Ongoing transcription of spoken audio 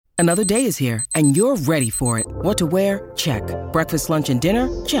Another day is here, and you're ready for it. What to wear? Check. Breakfast, lunch, and dinner?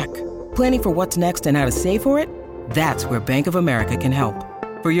 Check. Planning for what's next and how to save for it? That's where Bank of America can help.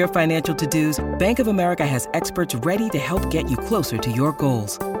 For your financial to-dos, Bank of America has experts ready to help get you closer to your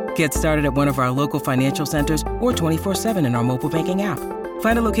goals. Get started at one of our local financial centers or 24/7 in our mobile banking app.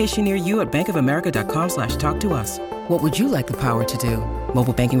 Find a location near you at bankofamerica.com/talktous. What would you like the power to do?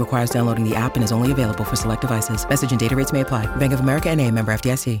 Mobile banking requires downloading the app and is only available for select devices. Message and data rates may apply. Bank of America N.A., member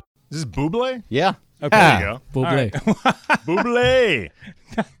FDIC. Is this Bublé? Yeah. Okay, there you go. Bublé. Bublé.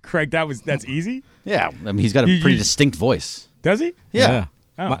 Craig, that's easy? Yeah. I mean, he's got a pretty distinct voice. Does he? Yeah.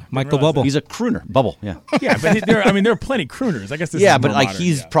 Oh, Michael Bubble. He's a crooner. Bubble, yeah. Yeah, but there are plenty of crooners. I guess this yeah, is but more like modern,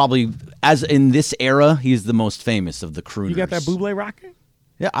 he's probably, as in this era, he's the most famous of the crooners. You got that Bublé rocking?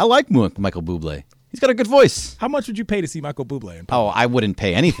 Yeah, I like Michael Bublé. He's got a good voice. How much would you pay to see Michael Bublé in public? Oh, I wouldn't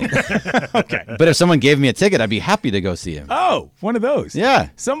pay anything. Okay. But if someone gave me a ticket, I'd be happy to go see him. Oh, one of those. Yeah.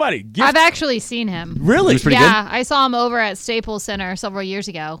 Somebody. I've actually seen him. Really? He was pretty Yeah, I saw him over at Staples Center several years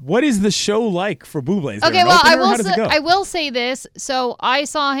ago. What is the show like for Bublé? Is there Okay, an well, opener, or how does it go? I will say this. So I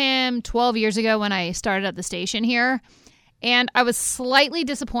saw him 12 years ago when I started at the station here, and I was slightly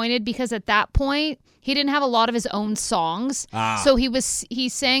disappointed because at that point he didn't have a lot of his own songs. So he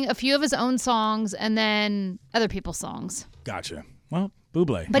sang a few of his own songs and then other people's songs. Gotcha. Well,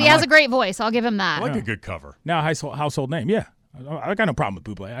 Bublé. But he has a great voice. I'll give him that. I like a good cover. Now household name. Yeah. I got no problem with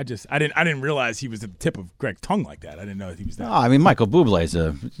Bublé. I didn't realize he was at the tip of Greg's tongue like that. I didn't know he was that. Oh, I mean, Michael Bublé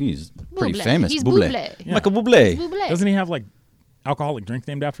he's pretty Bublé. famous. He's Bublé. Yeah. Michael Bublé. Bublé. Doesn't he have like alcoholic drink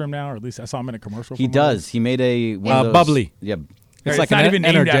named after him now? Or at least I saw him in a commercial. He from does. He made one of those, Bubbly. Yeah. It's like not an even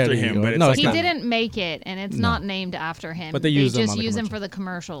named after energetic, him, but it's no, like He not. didn't make it, and it's not named after him. But they use him just on the use him commercial. for the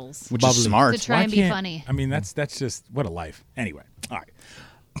commercials. Which Bubbly. is smart. To try and be funny. I mean, that's just what a life. Anyway, all right.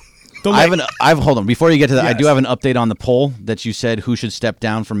 Hold on. Before you get to that, I do Yes. have an update on the poll that you said who should step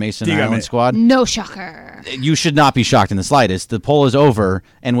down from Mason You got Island me. squad. No shocker. You should not be shocked in the slightest. The poll is over,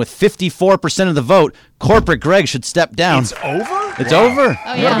 and with 54% of the vote, Corporate Greg should step down. It's over? It's over.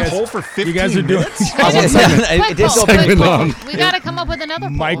 Oh, You got yeah. a poll for 15 You guys are doing minutes? It did go Quick pretty poll. quick. We got to come up with another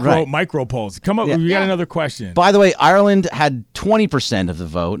poll. Right. micro polls. Come up. Yeah. We got Yeah. another question. By the way, Ireland had 20% of the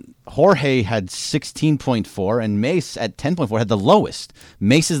vote. Jorge had 16.4, and Mace at 10.4 had the lowest.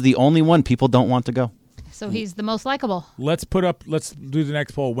 Mace is the only one people don't want to go. So he's the most likable. Let's do the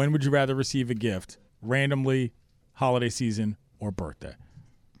next poll. When would you rather receive a gift? Randomly, holiday season, or birthday?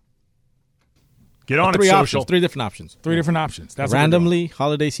 Get on Three it, options. social. 3 different options. Three different options. That's what we're Randomly,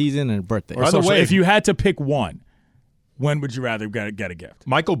 holiday season, and birthday. doing. By the So way, if you had to pick one, when would you rather get a gift?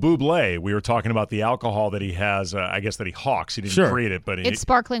 Michael Bublé, we were talking about the alcohol that he has, I guess that he hawks. He didn't Sure. create it, but It's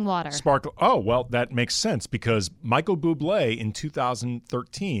sparkling water. Sparkle. Oh, well, that makes sense because Michael Bublé in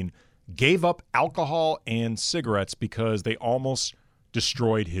 2013 gave up alcohol and cigarettes because they almost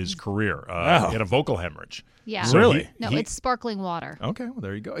destroyed his career. He had a vocal hemorrhage. Yeah. So Really? No, he- it's sparkling water. Okay, well,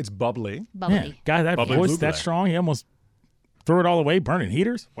 there you go. It's bubbly. Bubbly. Man, God, that Bubbly voice Bublé. that strong, he almost threw it all away, burning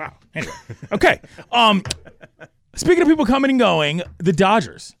heaters. Wow. Anyway, okay. Speaking of people coming and going, the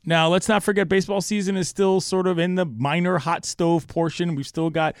Dodgers. Now, let's not forget baseball season is still sort of in the minor hot stove portion. We've still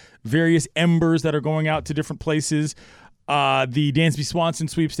got various embers that are going out to different places. The Dansby Swanson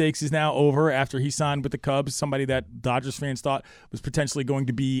sweepstakes is now over after he signed with the Cubs, somebody that Dodgers fans thought was potentially going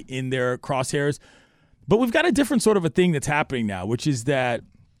to be in their crosshairs. But we've got a different sort of a thing that's happening now, which is that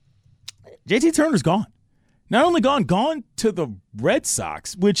JT Turner's gone. Not only gone to the Red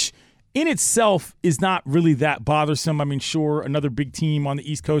Sox, which in itself is not really that bothersome. I mean, sure, another big team on the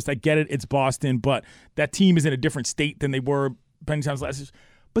East Coast. I get it. It's Boston, but that team is in a different state than they were many times last year.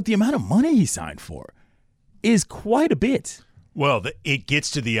 But the amount of money he signed for is quite a bit. Well, it gets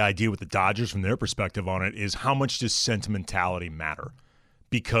to the idea with the Dodgers from their perspective on it is how much does sentimentality matter?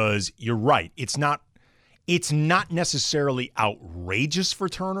 Because you're right. It's not necessarily outrageous for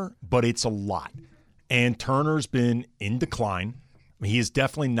Turner, but it's a lot. And Turner's been in decline. I mean, he is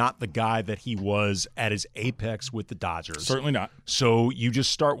definitely not the guy that he was at his apex with the Dodgers. Certainly not. So you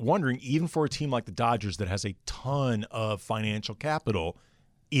just start wondering, even for a team like the Dodgers that has a ton of financial capital,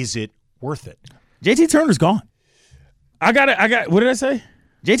 is it worth it? JT Turner's gone. What did I say?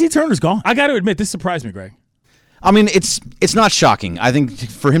 JT Turner's gone. I got to admit, this surprised me, Greg. I mean, it's not shocking. I think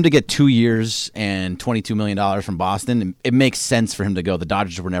for him to get 2 years and $22 million from Boston, it makes sense for him to go. The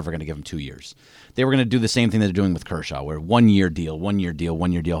Dodgers were never going to give him 2 years. They were going to do the same thing they're doing with Kershaw, where 1 year deal.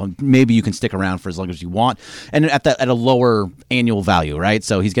 Maybe you can stick around for as long as you want, and at a lower annual value, right?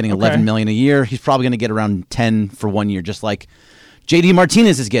 So he's getting $11 million a year. He's probably going to get around 10 for 1 year, just like JD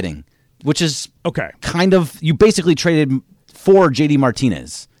Martinez is getting, which is Okay. kind of, you basically traded for JD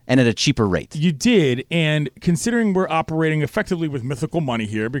Martinez. and at a cheaper rate. You did, and considering we're operating effectively with mythical money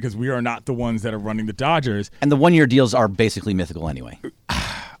here because we are not the ones that are running the Dodgers. And the 1-year deals are basically mythical anyway.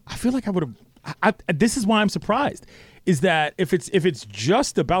 I feel like I would have. This is why I'm surprised, is that if it's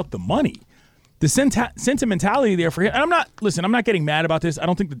just about the money, the sentimentality there for him. And I'm not getting mad about this. I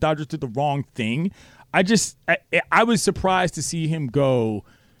don't think the Dodgers did the wrong thing. I was surprised to see him go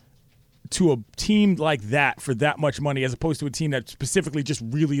to a team like that for that much money, as opposed to a team that specifically just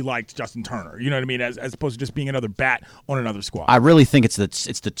really liked Justin Turner. You know what I mean? As opposed to just being another bat on another squad. I really think it's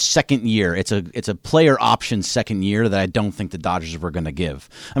the second year. It's a player option second year that I don't think the Dodgers were going to give.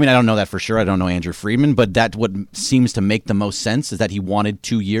 I mean, I don't know that for sure. I don't know Andrew Friedman, but that what seems to make the most sense is that he wanted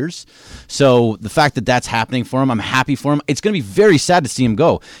 2 years. So the fact that that's happening for him, I'm happy for him. It's going to be very sad to see him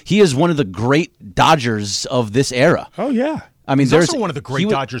go. He is one of the great Dodgers of this era. Oh yeah. I mean, He's also one of the great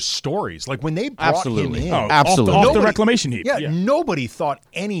Dodgers stories. Like when they brought him in, absolutely, off the reclamation heap. Yeah, nobody thought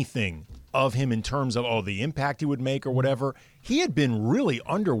anything of him in terms of the impact he would make or whatever. He had been really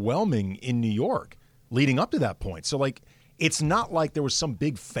underwhelming in New York leading up to that point. So like, it's not like there was some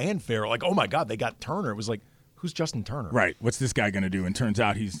big fanfare like, oh my God, they got Turner. It was like, who's Justin Turner? Right. What's this guy going to do? And turns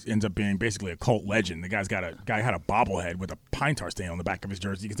out he ends up being basically a cult legend. The guy had a bobblehead with a pine tar stain on the back of his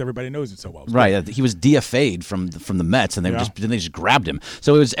jersey because everybody knows it so well. Right. He was DFA'd from the Mets, and they just grabbed him.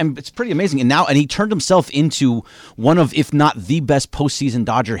 So it's pretty amazing. And he turned himself into one of, if not the best postseason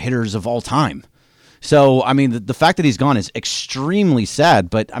Dodger hitters of all time. So, I mean, the fact that he's gone is extremely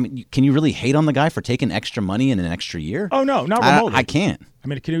sad, but, I mean, can you really hate on the guy for taking extra money in an extra year? Oh, no, not remotely. I can't. I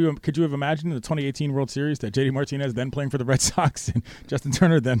mean, could you have imagined the 2018 World Series that JD Martinez then playing for the Red Sox and Justin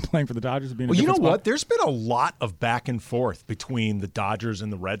Turner then playing for the Dodgers? Well, you know what? There's been a lot of back and forth between the Dodgers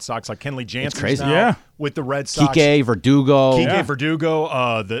and the Red Sox. Like Kenley Jansen's now with the Red Sox. Kike Verdugo.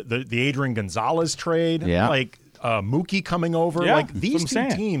 The Adrian Gonzalez trade. Yeah. Like Mookie coming over. Yeah, like these two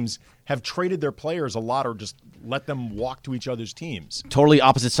teams have traded their players a lot or just let them walk to each other's teams. Totally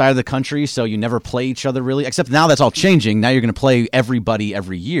opposite side of the country, so you never play each other really, except now that's all changing. Now you're going to play everybody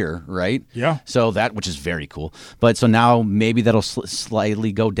every year, right? Yeah. So which is very cool. But so now maybe that'll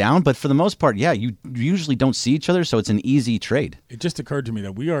slightly go down, but for the most part, you usually don't see each other, so it's an easy trade. It just occurred to me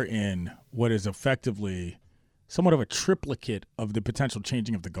that we are in what is effectively somewhat of a triplicate of the potential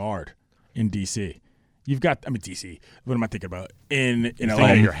changing of the guard in D.C. You've got, DC. What am I thinking about? In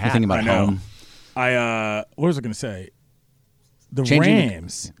LA. You're thinking about home. What was I going to say? The Changing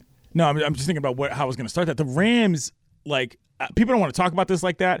Rams. No, I'm just thinking about how I was going to start that. The Rams, people don't want to talk about this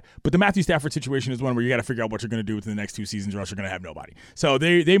like that, but the Matthew Stafford situation is one where you got to figure out what you're going to do within the next 2 seasons, or else you're going to have nobody. So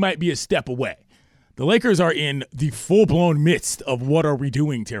they might be a step away. The Lakers are in the full-blown midst of what are we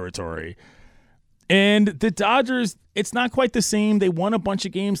doing territory. And the Dodgers, it's not quite the same. They won a bunch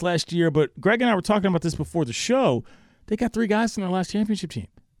of games last year, but Greg and I were talking about this before the show. They got 3 guys in their last championship team.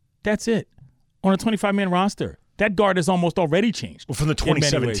 That's it. On a 25-man roster. That guard has almost already changed. Well, from the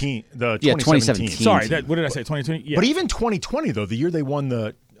 2017. 2017. Sorry, what did I say, 2020? Yeah. But even 2020, though, the year they won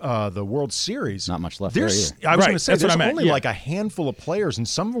the World Series. Not much left there either. I was going to say, there's only like a handful of players, and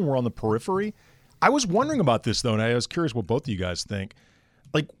some of them were on the periphery. I was wondering about this, though, and I was curious what both of you guys think.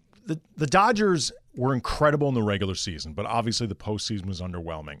 Like, the Dodgers were incredible in the regular season, but obviously the postseason was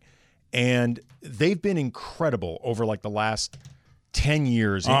underwhelming. And they've been incredible over like the last 10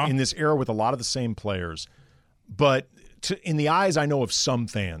 years in this era with a lot of the same players. But in the eyes, I know, of some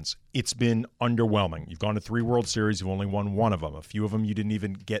fans, it's been underwhelming. You've gone to 3 World Series. You've only won 1 of them. A few of them you didn't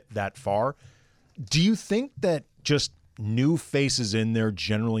even get that far. Do you think that just new faces in there,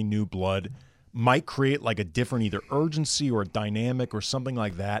 generally new blood, might create like a different either urgency or a dynamic or something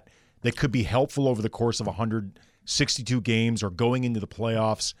like that could be helpful over the course of 162 games or going into the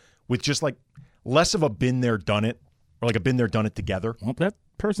playoffs with just like less of a been there, done it, or like a been there, done it together? Well, that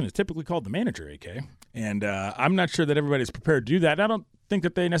person is typically called the manager, AK. And I'm not sure that everybody's prepared to do that. I don't think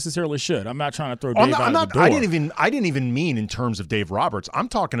that they necessarily should. I'm not trying to throw Dave out of the door. I didn't even mean in terms of Dave Roberts. I'm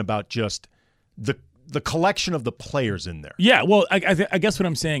talking about just the collection of the players in there. Yeah, well, I guess what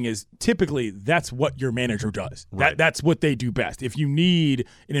I'm saying is typically that's what your manager does. Right. That's what they do best. If you need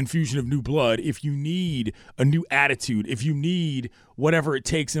an infusion of new blood, if you need a new attitude, if you need whatever it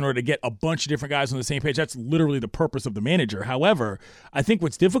takes in order to get a bunch of different guys on the same page, that's literally the purpose of the manager. However, I think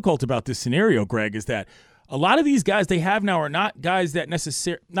what's difficult about this scenario, Greg, is that a lot of these guys they have now are not guys that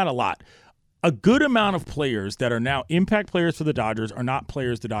not a lot. A good amount of players that are now impact players for the Dodgers are not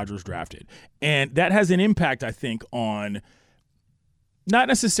players the Dodgers drafted. And that has an impact, I think, on not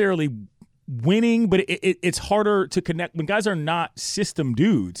necessarily winning, but it's harder to connect. When guys are not system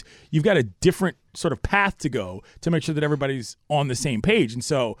dudes, you've got a different sort of path to go to make sure that everybody's on the same page. And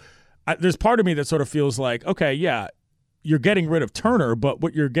so there's part of me that sort of feels like, okay, yeah, you're getting rid of Turner, but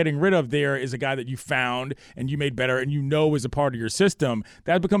what you're getting rid of there is a guy that you found and you made better and is a part of your system.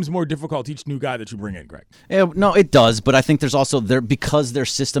 That becomes more difficult each new guy that you bring in, Greg. Yeah, no, it does, but I think there's also because their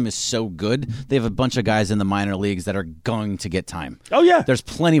system is so good, they have a bunch of guys in the minor leagues that are going to get time. Oh, yeah. There's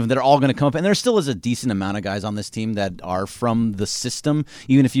plenty of them that are all going to come up, and there still is a decent amount of guys on this team that are from the system,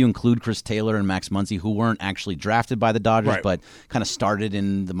 even if you include Chris Taylor and Max Muncy, who weren't actually drafted by the Dodgers, but kind of started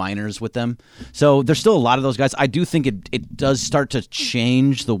in the minors with them. So there's still a lot of those guys. I do think it does start to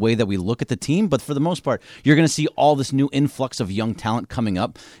change the way that we look at the team, but for the most part, you're going to see all this new influx of young talent coming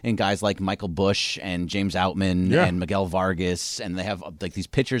up, and guys like Michael Busch and James Outman and Miguel Vargas, and they have like these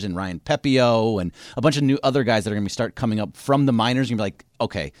pitchers and Ryan Pepio and a bunch of new other guys that are going to start coming up from the minors. You're going to be like,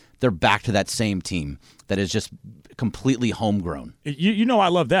 okay, they're back to that same team that is just completely homegrown. I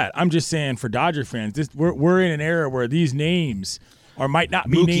love that. I'm just saying for Dodger fans, we're in an era where these names might not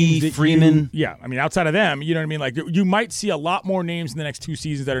be Mookie, names that Freeman. Outside of them, you know what I mean? Like, you might see a lot more names in the next 2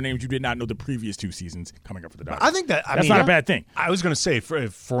 seasons that are names you did not know the previous 2 seasons coming up for the Dodgers. I think that's not a bad thing. I was going to say,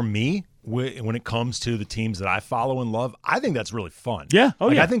 for me, when it comes to the teams that I follow and love, I think that's really fun. Yeah.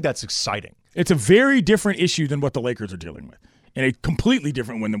 I think that's exciting. It's a very different issue than what the Lakers are dealing with, and a completely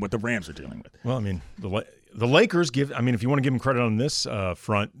different one than what the Rams are dealing with. Well, I mean, the Lakers if you want to give them credit on this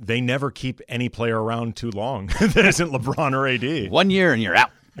front, they never keep any player around too long that isn't LeBron or AD. 1 year and you're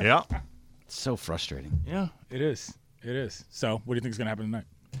out. Yeah. It's so frustrating. Yeah, it is. It is. So, what do you think is going to happen tonight?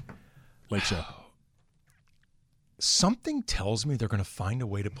 Late show. Something tells me they're going to find a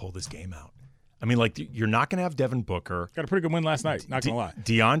way to pull this game out. I mean, like, you're not going to have Devin Booker. Got a pretty good win last night, not going to lie.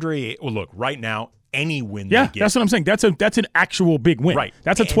 DeAndre, well, look, right now, any win they get. That's what I'm saying. That's an actual big win. Right.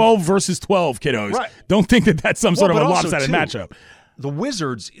 That's a 12 versus 12, kiddos. Right. Don't think that's some sort of a lopsided matchup. The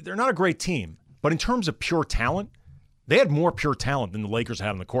Wizards, they're not a great team, but in terms of pure talent, they had more pure talent than the Lakers had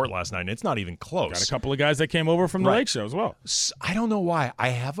on the court last night, and it's not even close. Got a couple of guys that came over from the Lake Show as well. I don't know why. I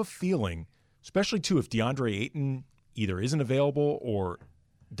have a feeling, especially, too, if DeAndre Ayton either isn't available or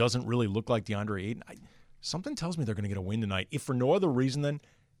doesn't really look like DeAndre Ayton, something tells me they're going to get a win tonight, if for no other reason than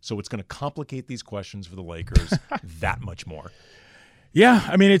so it's going to complicate these questions for the Lakers that much more. Yeah,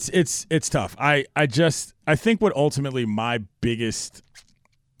 I mean, it's tough. I think what ultimately my biggest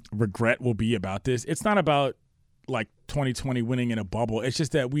regret will be about this, it's not about like 2020 winning in a bubble. It's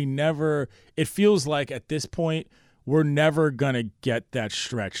just that it feels like at this point we're never going to get that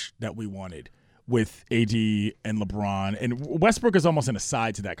stretch that we wanted with AD and LeBron. And Westbrook is almost an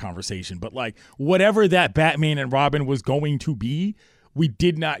aside to that conversation. But like whatever that Batman and Robin was going to be, we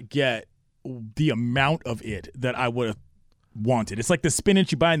did not get the amount of it that I would have wanted. It's like the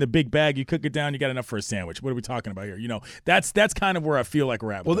spinach you buy in the big bag, you cook it down, you got enough for a sandwich. What are we talking about here? That's kind of where I feel like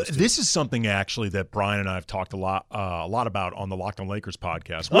we're at. Well, this is something actually that Brian and I have talked a lot about on the Locked On Lakers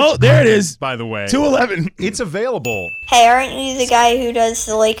podcast. Which, there it is. By the way, 211. It's available. Hey, aren't you the guy who does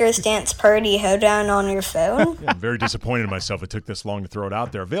the Lakers dance party hoedown on your phone? Yeah, I'm very disappointed in myself. It took this long to throw it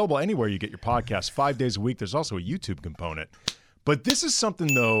out there. Available anywhere you get your podcast 5 days a week. There's also a YouTube component. But this is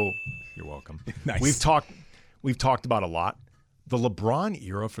something, though. You're welcome. Nice. We've talked about a lot. The LeBron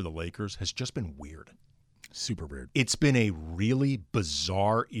era for the Lakers has just been weird. Super weird. It's been a really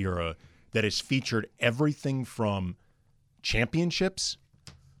bizarre era that has featured everything from championships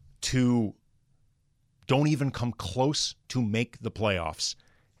to don't even come close to make the playoffs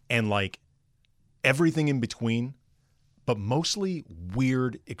and like everything in between, but mostly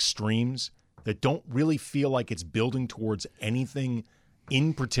weird extremes that don't really feel like it's building towards anything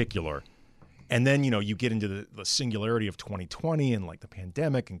in particular. And then, you get into the singularity of 2020 and like the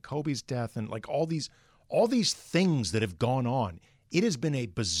pandemic and Kobe's death and like all these things that have gone on. It has been a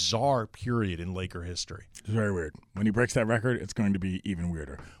bizarre period in Laker history. It's very weird. When he breaks that record, it's going to be even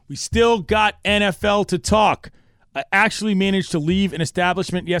weirder. We still got NFL to talk. I actually managed to leave an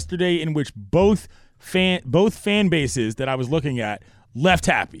establishment yesterday in which both fan bases that I was looking at left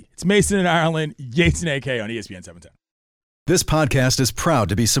happy. It's Mason and Ireland, Yates and AK on ESPN 710. This podcast is proud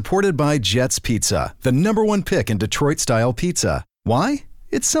to be supported by Jets Pizza, the #1 pick in Detroit-style pizza. Why?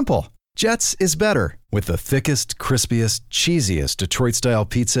 It's simple. Jets is better. With the thickest, crispiest, cheesiest Detroit-style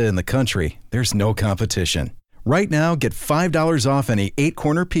pizza in the country, there's no competition. Right now, get $5 off any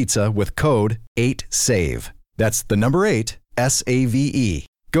 8-corner pizza with code 8SAVE. That's the number 8, S-A-V-E.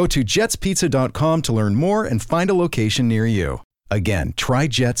 Go to jetspizza.com to learn more and find a location near you. Again, try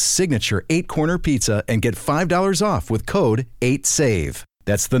Jet's signature 8-corner pizza and get $5 off with code 8SAVE.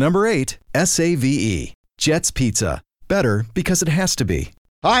 That's the number 8, S-A-V-E. Jet's Pizza. Better because it has to be.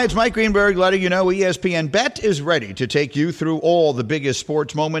 Hi, it's Mike Greenberg letting you know ESPN Bet is ready to take you through all the biggest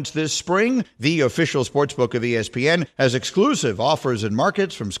sports moments this spring. The official sportsbook of ESPN has exclusive offers and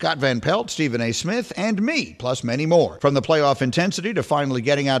markets from Scott Van Pelt, Stephen A. Smith, and me, plus many more. From the playoff intensity to finally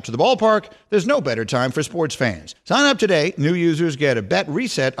getting out to the ballpark, there's no better time for sports fans. Sign up today. New users get a bet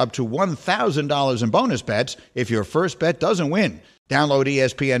reset up to $1,000 in bonus bets if your first bet doesn't win. Download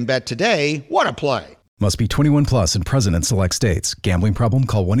ESPN Bet today. What a play. Must be 21 plus and present in select states. Gambling problem?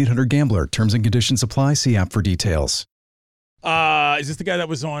 Call 1-800-GAMBLER. Terms and conditions apply. See app for details. Is this the guy that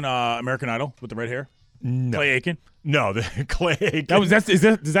was on American Idol with the red hair? No. Clay Aiken? No, Clay Aiken. Is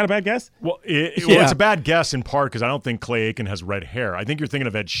that a bad guess? Well, it's a bad guess in part because I don't think Clay Aiken has red hair. I think you're thinking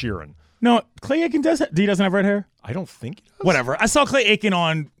of Ed Sheeran. No, Clay Aiken doesn't have red hair? I don't think he does. Whatever. I saw Clay Aiken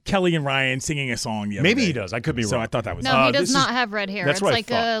on Kelly and Ryan singing a song the other Maybe day. he does. I could be wrong. So I thought that was No, he does not have red hair. That's It's what I like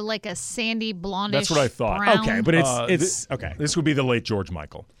thought. like a sandy blondish. That's what I thought. Brown. Okay, but it's okay. This would be the late George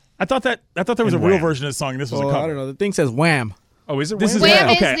Michael. I thought there was And a real Wham. version of the song, and this was a Oh, cover. I don't know. The thing says Wham. Oh, is it? This is Wham Wham.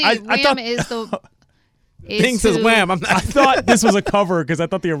 is Okay, the I thought- Wham is the. is Thing says to- Wham. I'm I not. thought this was a cover because I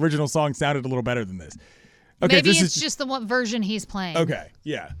thought the original song sounded a little better than this. Okay, Maybe this it's is just the one version he's playing. okay.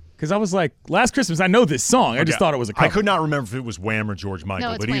 Yeah, because I was like, Last Christmas, I know this song. I just thought it was a cover. I could not remember if it was Wham or George Michael,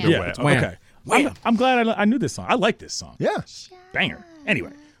 No, it's but Wham. either Yeah, way. it's Wham. Okay. Okay. I'm glad I knew this song. I like this song. Yeah. Banger.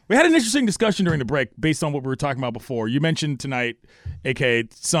 Anyway, we had an interesting discussion during the break based on what we were talking about before. You mentioned tonight, aka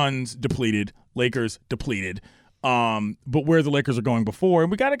Suns depleted, Lakers depleted, but where the Lakers are going before, and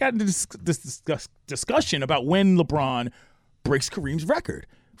we got into this discussion about when LeBron breaks Kareem's record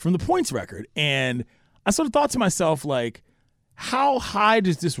from the points record, and I sort of thought to myself, like, how high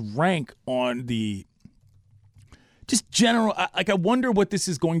does this rank on the just general, I wonder what this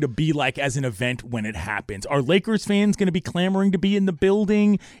is going to be like as an event when it happens. Are Lakers fans going to be clamoring to be in the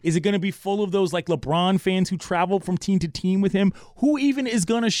building? Is it going to be full of those like LeBron fans who travel from team to team with him? Who even is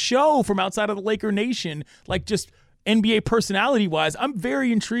going to show from outside of the Laker nation, like just NBA personality-wise? I'm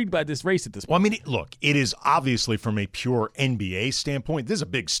very intrigued by this race at this point. Well, I mean, look, it is obviously from a pure NBA standpoint, this is a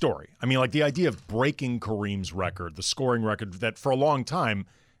big story. I mean, like the idea of breaking Kareem's record, the scoring record that for a long time,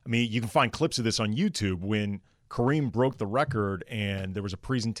 I mean, you can find clips of this on YouTube when Kareem broke the record and there was a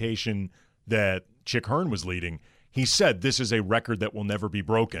presentation that Chick Hearn was leading. He said, this is a record that will never be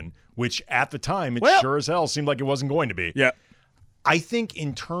broken, which at the time, it sure as hell seemed like it wasn't going to be. Yeah. I think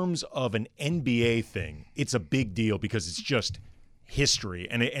in terms of an NBA thing, it's a big deal because it's just history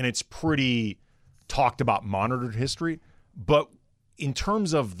and it's pretty talked about, monitored history. But in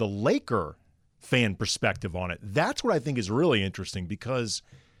terms of the Laker fan perspective on it, that's what I think is really interesting, because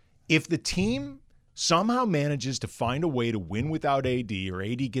if the team somehow manages to find a way to win without AD, or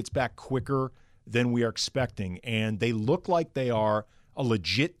AD gets back quicker than we are expecting, and they look like they are a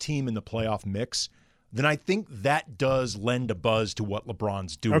legit team in the playoff mix, then I think that does lend a buzz to what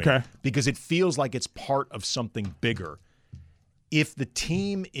LeBron's doing. Okay. Because it feels like it's part of something bigger. If the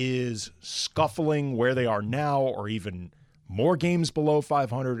team is scuffling where they are now, or even more games below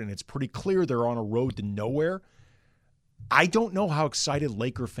 500, and it's pretty clear they're on a road to nowhere, I don't know how excited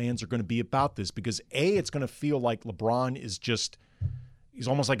Laker fans are going to be about this, because A, it's going to feel like LeBron is just, he's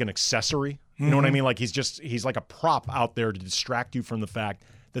almost like an accessory. You know what I mean? Like he's like a prop out there to distract you from the fact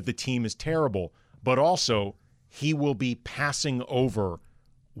that the team is terrible. But also, he will be passing over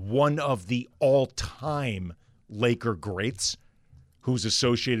one of the all-time Laker greats, who's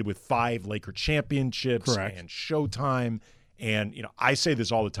associated with 5 Laker championships and Showtime. And, you know, I say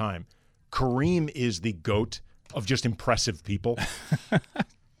this all the time. Kareem is the GOAT of just impressive people.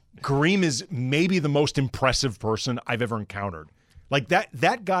 Kareem is maybe the most impressive person I've ever encountered. Like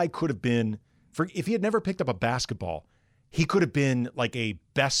that guy could have been, if he had never picked up a basketball, he could have been like a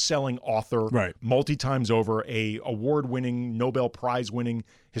best-selling author, multi times over, a award-winning, Nobel Prize-winning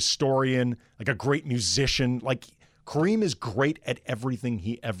historian, like a great musician. Like Kareem is great at everything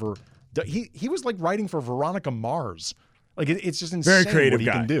he ever does. He was like writing for Veronica Mars. Like it's just insane Very creative what he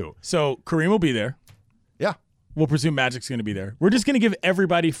guy. can do. So Kareem will be there. Yeah. We'll presume Magic's going to be there. We're just going to give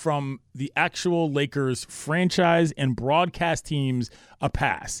everybody from the actual Lakers franchise and broadcast teams a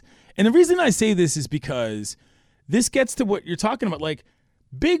pass. And the reason I say this is because this gets to what you're talking about. Like,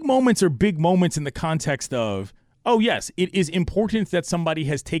 big moments are big moments in the context of, oh, yes, it is important that somebody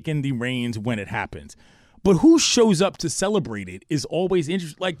has taken the reins when it happens. But who shows up to celebrate it is always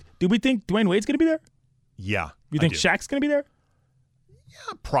interesting. Like, do we think Dwayne Wade's going to be there? Yeah. You think Shaq's going to be there?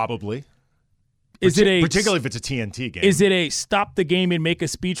 Yeah, probably. Is it a particularly if it's a TNT game? Is it a stop the game and make a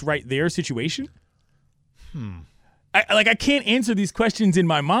speech right there situation? I can't answer these questions in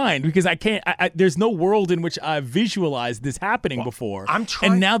my mind because I can't. There's no world in which I've visualized this happening before.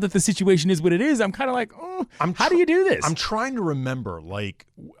 And now that the situation is what it is, I'm kind of like, how do you do this? I'm trying to remember. Like,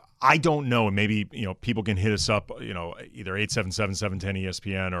 I don't know. And maybe people can hit us up. Either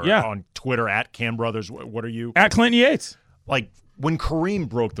 877-710-ESPN or on Twitter at Cam Brothers. What are you? At Clinton Yates. Like when Kareem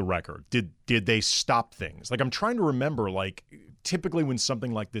broke the record, did they stop things? Like I'm trying to remember. Like typically when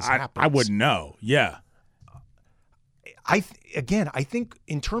something like this happens, I wouldn't know. Yeah. I think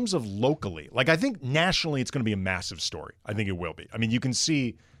in terms of locally, like I think nationally it's going to be a massive story. I think it will be. I mean, you can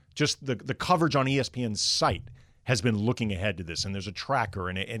see just the coverage on ESPN's site has been looking ahead to this, and there's a tracker,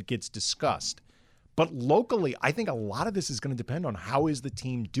 and it gets discussed. But locally, I think a lot of this is going to depend on how is the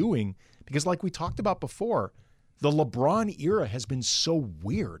team doing, because like we talked about before, the LeBron era has been so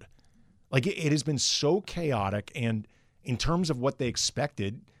weird. Like it has been so chaotic, and in terms of what they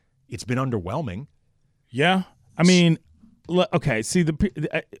expected, it's been underwhelming. Yeah. I mean, okay, see,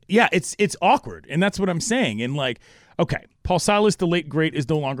 it's awkward, and that's what I'm saying. And, like, okay, Paul Silas, the late great, is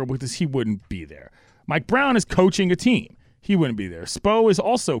no longer with us. He wouldn't be there. Mike Brown is coaching a team. He wouldn't be there. Spo is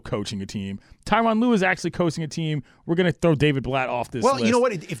also coaching a team. Tyronn Lue is actually coaching a team. We're going to throw David Blatt off this list. Well, you know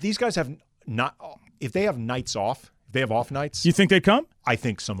what? If these guys have if they have nights off, if they have off nights. You think they'd come? I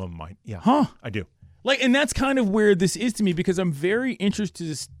think some of them might, yeah. Huh. I do. Like, and that's kind of where this is to me because I'm very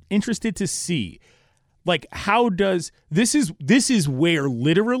interested to see like, how does this is where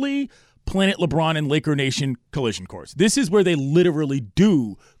literally Planet LeBron and Laker Nation collision course. This is where they literally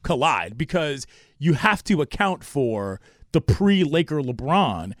do collide because you have to account for the pre-Laker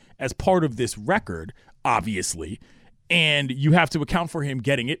LeBron as part of this record, obviously, and you have to account for him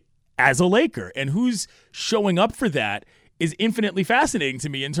getting it as a Laker. And who's showing up for that is infinitely fascinating to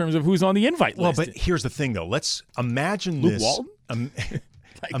me in terms of who's on the invite list. Well, but here's the thing, though. Let's imagine Luke this. Walton?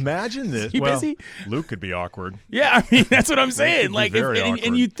 Imagine this. Is he busy? Luke could be awkward. Yeah, I mean that's what I'm saying. Like,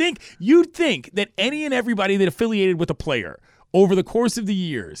 and you'd think that any and everybody that affiliated with a player over the course of the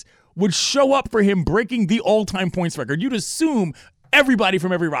years would show up for him breaking the all-time points record. You'd assume everybody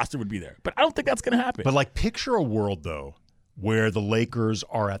from every roster would be there, but I don't think that's going to happen. But like, picture a world though where the Lakers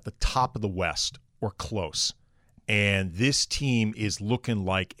are at the top of the West or close, and this team is looking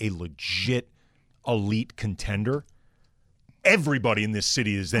like a legit elite contender. Everybody in this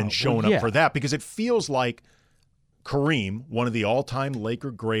city is then showing up for that because it feels like Kareem, one of the all-time Laker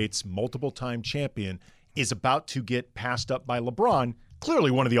greats, multiple-time champion, is about to get passed up by LeBron,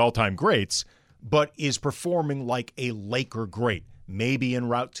 clearly one of the all-time greats, but is performing like a Laker great, maybe en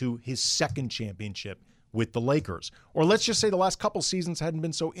route to his second championship with the Lakers. Or let's just say the last couple seasons hadn't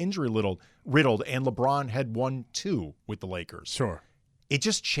been so injury-riddled, and LeBron had won 2 with the Lakers. Sure. It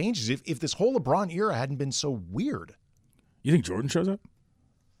just changes if this whole LeBron era hadn't been so weird. You think Jordan shows up?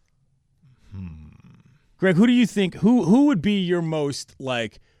 Greg, who do you think who would be your most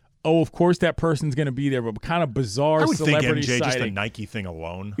like? Oh, of course that person's going to be there, but kind of bizarre celebrity think MJ, sighting. Just the Nike thing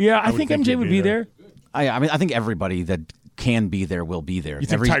alone. Yeah, I think MJ would be there. I mean, I think everybody that can be there will be there. You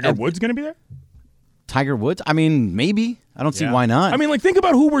think Tiger Woods going to be there? Tiger Woods? I mean, maybe. I don't see why not. I mean, like, think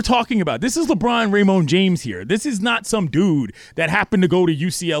about who we're talking about. This is LeBron Raymond James here. This is not some dude that happened to go to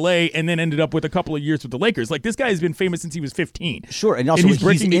UCLA and then ended up with a couple of years with the Lakers. Like, this guy has been famous since he was 15. Sure, and also he's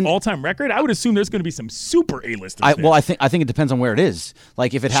breaking the all-time record. I would assume there's going to be some super A-listers there. Well, I think it depends on where it is.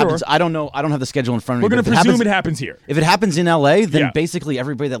 Like, if it happens, I don't know. I don't have the schedule in front of me. We're going to presume it happens here. If it happens in LA, then basically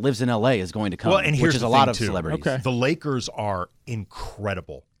everybody that lives in LA is going to come. Well, and here's which is a lot of celebrities. Okay. The Lakers are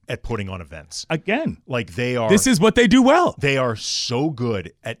incredible at putting on events. Again. Like, they are. This is what they do well. They are so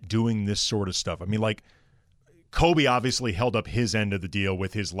good at doing this sort of stuff. I mean, like, Kobe obviously held up his end of the deal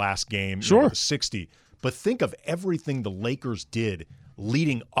with his last game. Sure. 60. But think of everything the Lakers did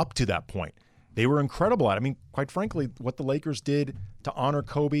leading up to that point. They were incredible at it. I mean, quite frankly, what the Lakers did to honor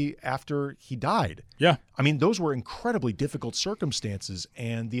Kobe after he died. Yeah. I mean, those were incredibly difficult circumstances,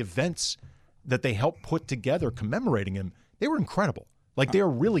 and the events that they helped put together commemorating him, they were incredible. Like, they are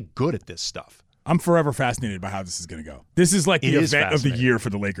really good at this stuff. I'm forever fascinated by how this is going to go. This is like the event of the year for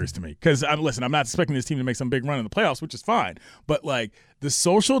the Lakers to me. Because, listen, I'm not expecting this team to make some big run in the playoffs, which is fine. But, like, the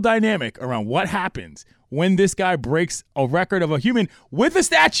social dynamic around what happens when this guy breaks a record of a human with a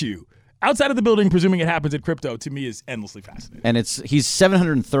statue outside of the building, presuming it happens at Crypto, to me is endlessly fascinating. And he's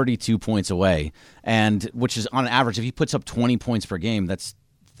 732 points away, and which is on average, if he puts up 20 points per game,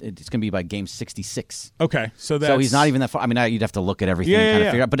 it's going to be by game 66. Okay, so he's not even that far. I mean, you'd have to look at everything and kind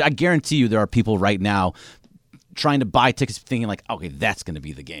of figure out. But I guarantee you there are people right now trying to buy tickets thinking like, okay, that's going to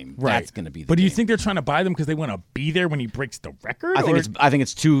be the game. Right. That's going to be the game. But do you think they're trying to buy them because they want to be there when he breaks the record? I think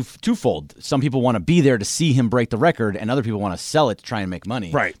it's twofold. Some people want to be there to see him break the record, and other people want to sell it to try and make money.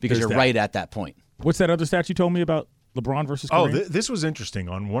 Right. Because you're right at that point. What's that other stat you told me about? LeBron versus Kareem? This was interesting.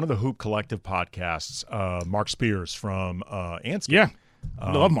 On one of the Hoop Collective podcasts, Mark Spears from Anscombe. Yeah.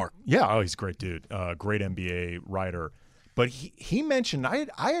 I love Mark. Yeah, he's a great dude. Great NBA writer. But he mentioned, I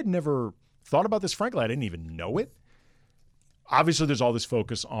had never thought about this. Frankly, I didn't even know it. Obviously, there's all this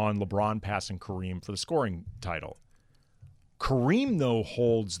focus on LeBron passing Kareem for the scoring title. Kareem, though,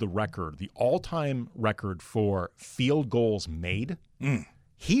 holds the record, the all-time record for field goals made.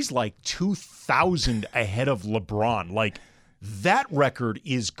 He's like 2,000 ahead of LeBron. Like, that record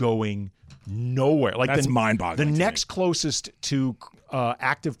is going nowhere. Like, that's mind-boggling. The next closest to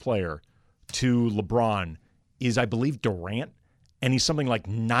active player to LeBron is, I believe, Durant, and he's something like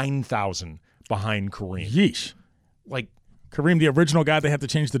 9,000 behind Kareem. Yeesh. Like, Kareem, the original guy they have to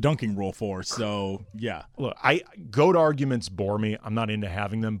change the dunking rule for. So, yeah. Look, GOAT arguments bore me. I'm not into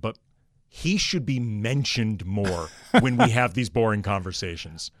having them, but he should be mentioned more when we have these boring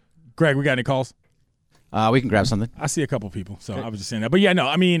conversations. Greg, we got any calls? We can grab something. I see a couple people, so I was just saying that. But yeah, no,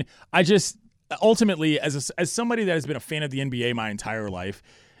 I mean, I just ultimately, as somebody that has been a fan of the NBA my entire life,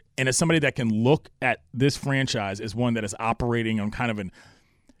 and as somebody that can look at this franchise as one that is operating on kind of an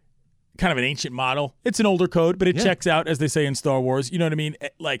ancient model. It's an older code, but it checks out, as they say in Star Wars. You know what I mean?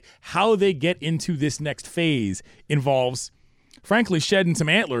 Like, how they get into this next phase involves, frankly, shedding some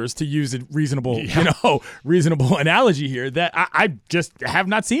antlers, to use a reasonable, reasonable analogy here, that I just have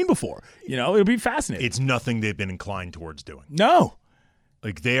not seen before. It'll be fascinating. It's nothing they've been inclined towards doing. No.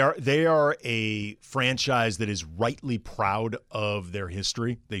 Like, they are a franchise that is rightly proud of their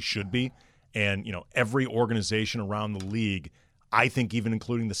history. They should be. And, every organization around the league, I think even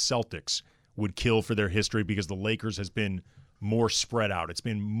including the Celtics, would kill for their history, because the Lakers has been more spread out. It's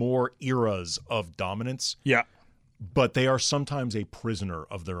been more eras of dominance. Yeah. But they are sometimes a prisoner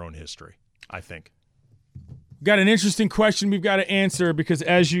of their own history, I think. Got an interesting question we've got to answer, because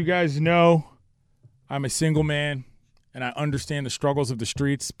as you guys know, I'm a single man and I understand the struggles of the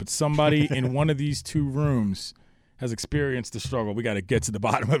streets, but somebody in one of these two rooms has experienced the struggle. We got to get to the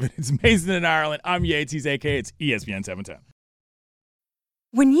bottom of it. It's Mason in Ireland. I'm Yates. He's AK. It's ESPN 710.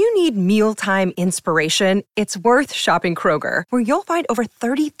 When you need mealtime inspiration, it's worth shopping Kroger, where you'll find over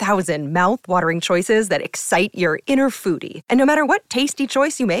 30,000 mouth-watering choices that excite your inner foodie. And no matter what tasty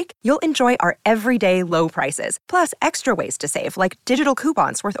choice you make, you'll enjoy our everyday low prices, plus extra ways to save, like digital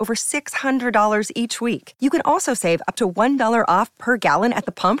coupons worth over $600 each week. You can also save up to $1 off per gallon at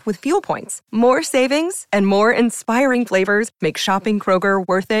the pump with fuel points. More savings and more inspiring flavors make shopping Kroger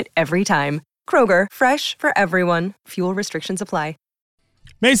worth it every time. Kroger, fresh for everyone. Fuel restrictions apply.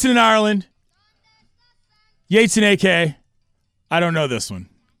 Mason in Ireland. Yates and AK. I don't know this one.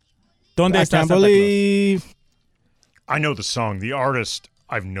 Donde I está can't Santa believe. I know the song. The artist,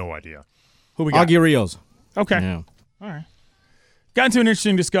 I have no idea. Who we got? Augie Rios. Okay. Yeah. All right. Got into an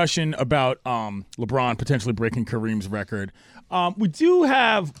interesting discussion about LeBron potentially breaking Kareem's record. We do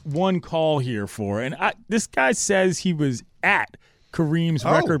have one call here and this guy says he was at Kareem's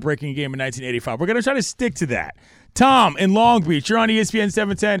record-breaking game in 1985. We're going to try to stick to that. Tom in Long Beach, you're on ESPN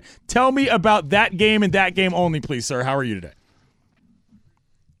 710. Tell me about that game and that game only, please, sir. How are you today?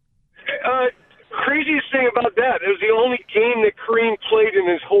 Craziest thing about that, it was the only game that Kareem played in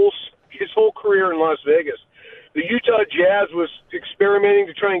his whole career in Las Vegas. The Utah Jazz was experimenting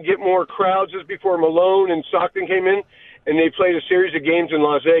to try and get more crowds just before Malone and Stockton came in, and they played a series of games in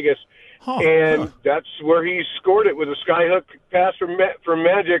Las Vegas. That's where he scored it with a skyhook pass from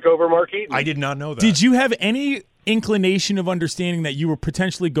Magic over Mark Eaton. I did not know that. Did you have any inclination of understanding that you were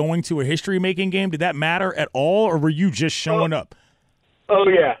potentially going to a history-making game? Did that matter at all, or were you just showing up? Oh,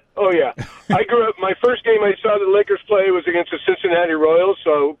 yeah. I grew up, my first game I saw the Lakers play was against the Cincinnati Royals,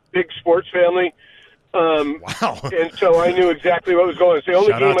 so big sports family. Wow. And so I knew exactly what was going on. It's the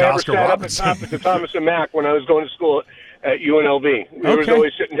only Shout out game to I ever Oscar sat Robinson. up at the Thomas and Mack when I was going to school at UNLV. We was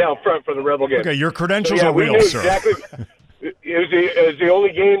always sitting down front for the Rebel game. Okay, your credentials So, are we real, knew sir. Exactly. It was the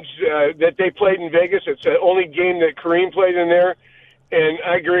only games that they played in Vegas. It's the only game that Kareem played in there. And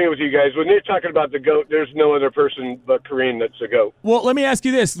I agree with you guys. When they're talking about the GOAT, there's no other person but Kareem that's the GOAT. Well, let me ask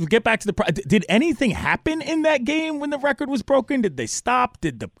you this. Get back to did anything happen in that game when the record was broken? Did they stop?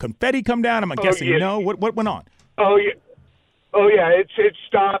 Did the confetti come down? I'm guessing no. What went on? Oh, yeah. It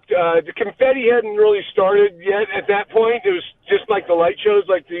stopped. The confetti hadn't really started yet at that point. It was just like the light shows,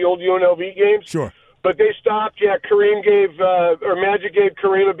 like the old UNLV games. Sure. But they stopped. Yeah, Magic gave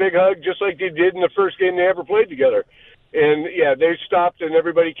Kareem a big hug, just like they did in the first game they ever played together. And yeah, they stopped and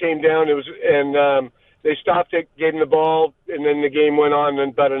everybody came down. They stopped it, gave him the ball, and then the game went on.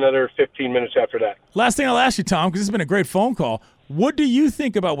 And about another 15 minutes after that. Last thing I'll ask you, Tom, because this has been a great phone call. What do you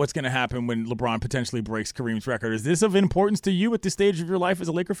think about what's going to happen when LeBron potentially breaks Kareem's record? Is this of importance to you at this stage of your life as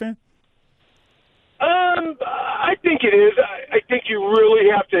a Laker fan? I think it is. I think you really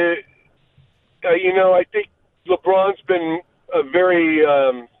have to. I think LeBron's been a very,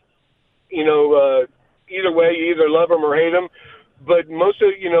 either way, you either love him or hate him. But most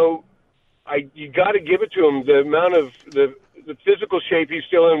of, you got to give it to him. The amount of the physical shape he's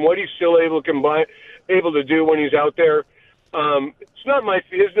still in, what he's still able to do when he's out there. It's not my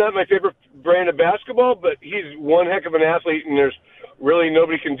favorite brand of basketball, but he's one heck of an athlete, and there's really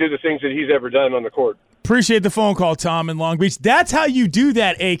nobody can do the things that he's ever done on the court. Appreciate the phone call, Tom, in Long Beach. That's how you do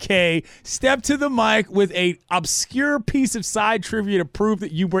that, AK. Step to the mic with a obscure piece of side trivia to prove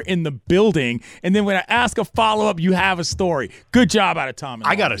that you were in the building, and then when I ask a follow-up, you have a story. Good job out of Tom.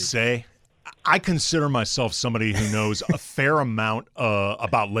 I got to say, I consider myself somebody who knows a fair amount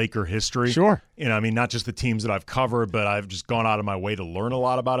about Laker history. Sure. Not just the teams that I've covered, but I've just gone out of my way to learn a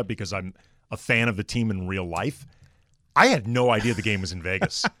lot about it because I'm a fan of the team in real life. I had no idea the game was in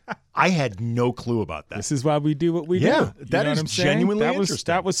Vegas. I had no clue about that. This is why we do what we do. Yeah, that is genuinely interesting.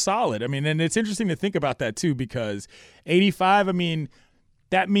 That was solid. And it's interesting to think about that too, because 85.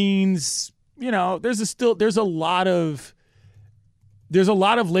 That means there's a lot of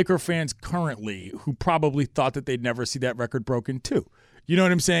Laker fans currently who probably thought that they'd never see that record broken too. You know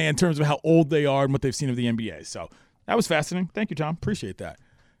what I'm saying, in terms of how old they are and what they've seen of the NBA. So that was fascinating. Thank you, Tom. Appreciate that.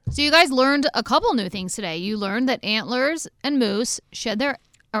 So you guys learned a couple new things today. You learned that antlers and moose shed their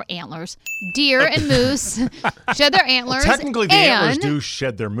antlers. Deer and moose shed their antlers. Well, technically, the antlers do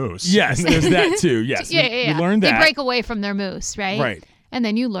shed their moose. Yes, there's that too. Yes, yeah. You learned that. They break away from their moose, right? Right. And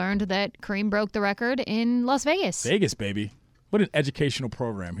then you learned that Kareem broke the record in Las Vegas. Vegas, baby. What an educational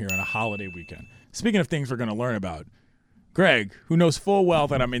program here on a holiday weekend. Speaking of things we're going to learn about, Greg, who knows full well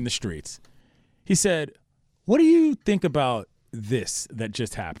that I'm in the streets, he said, "What do you think about this that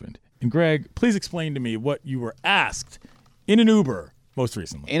just happened?" And Greg, please explain to me what you were asked in an Uber most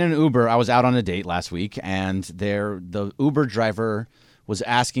recently. In an Uber, I was out on a date last week, and the Uber driver was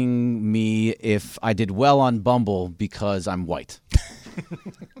asking me if I did well on Bumble because I'm white.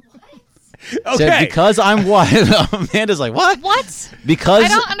 Okay. Said, because I'm white. Amanda's like, what? What? Because I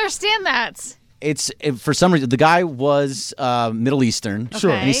don't understand that. For some reason, the guy was Middle Eastern.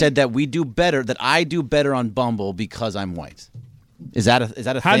 Sure. And he said that I do better on Bumble because I'm white. Is that a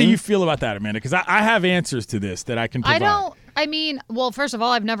thing? How do you feel about that, Amanda? Because I have answers to this that I can provide. Well, first of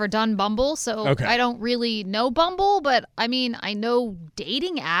all, I've never done Bumble, so I don't really know Bumble, but I know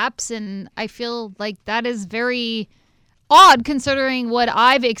dating apps, and I feel like that is very odd considering what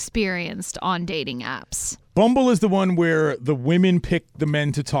I've experienced on dating apps. Bumble is the one where the women pick the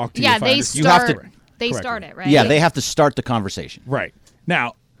men to talk to. Yeah, they start it, right? Yeah, they have to start the conversation. Right.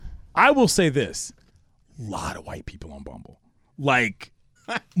 Now, I will say this. A lot of white people on Bumble. Like,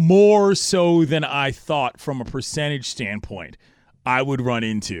 more so than I thought from a percentage standpoint I would run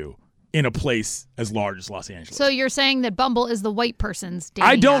into in a place as large as Los Angeles. So you're saying that Bumble is the white person's dating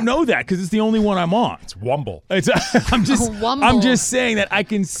I don't app. know that because it's the only one I'm on. It's Wumble. I'm just saying that I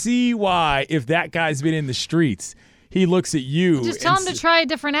can see why, if that guy's been in the streets, he looks at you. Just tell him to try a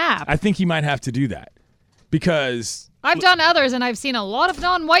different app. I think he might have to do that because I've done others and I've seen a lot of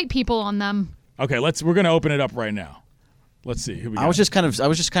non-white people on them. Okay, we're going to open it up right now. Let's see. Who we got? I was just kind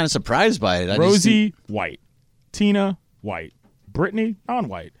of surprised by it. Rosie, white. Tina, white. Brittany,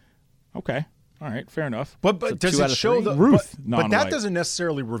 non-white. Okay. All right. Fair enough. But does it show Ruth? But that doesn't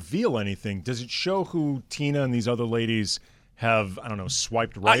necessarily reveal anything. Does it show who Tina and these other ladies have? I don't know,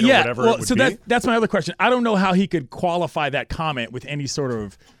 swiped right or whatever. Well, it would so be? that's my other question. I don't know how he could qualify that comment with any sort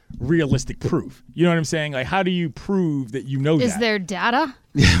of realistic proof. You know what I'm saying? Like, how do you prove that you know that? Is there data?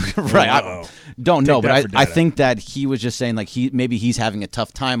 Right. I don't know, but I think that he was just saying like maybe he's having a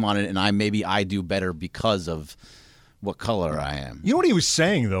tough time on it, and I do better because of what color I am. You know what he was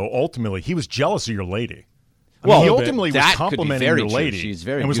saying, though? Ultimately, he was jealous of your lady. Well, he ultimately was that complimenting could be your very lady. True. She's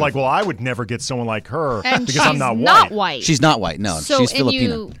very and was beautiful. like, well, I would never get someone like her and because I'm not white. She's not white, no. So, she's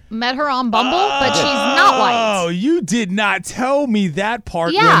Filipino. You met her on Bumble, but she's not white. Oh, you did not tell me that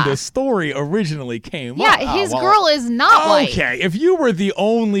part when the story originally came up. Yeah, his girl is not white. Okay, if you were the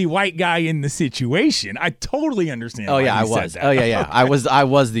only white guy in the situation, I totally understand. Oh, yeah, I was. Oh, yeah. I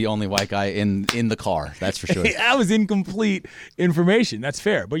was the only white guy in the car, that's for sure. That was incomplete information. That's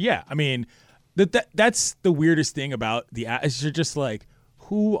fair. But yeah, I mean, that's the weirdest thing about you're just like,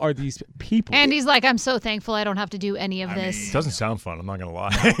 who are these people? And he's like, I'm so thankful I don't have to do any of this. It doesn't sound fun. I'm not going to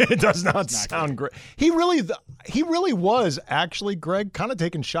lie. It does not sound great. He really was actually, Greg, kind of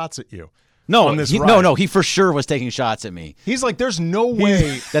taking shots at you. No, on this he, ride. no, he for sure was taking shots at me. He's like, there's no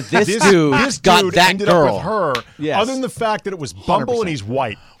way that this dude got that ended girl. up with her, Yes. other than the fact that it was Bumble 100%. and he's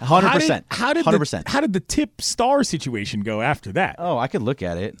white. 100%. 100%. How did the tip star situation go after that? Oh, I could look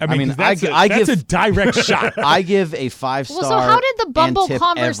at it. I mean, that's give a direct shot. I give a 5-star. Well, so how did the Bumble and tip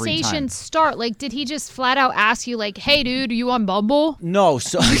every conversation time. start? Like, did he just flat out ask you, like, "Hey, dude, are you on Bumble?" No,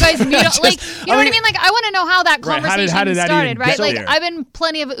 so You guys meet up, like, you know what I mean? Like, I want to know how that Right, conversation how did that started, even right? get Like, there? I've been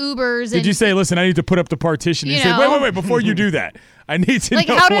plenty of Ubers. Did and, you say, listen, I need to put up the partition? And You you said, know? wait, before you do that, I need to like,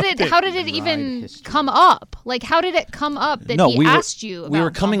 know how did what it? How did it even come up? Like, how did it come up that he asked you about we were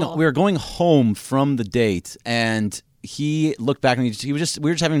coming. Bumble? We were going home from the date, and he looked back and we were just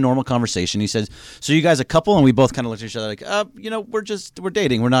having a normal conversation. He said, "So you guys a couple?" And we both kind of looked at each other like, we're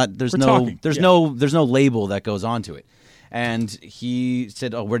dating. We're not. There's no label that goes onto it." And he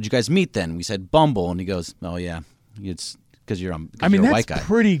said, "Oh, where'd you guys meet then?" We said, "Bumble." And he goes, "Oh yeah, it's because you're a white guy." That's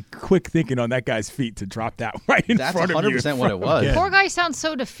pretty quick thinking on that guy's feet to drop that right in That's front of you. 100% what it was. Poor guy sounds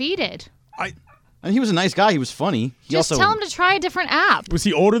so defeated. And he was a nice guy. He was funny. He Just also tell him to try a different app. Was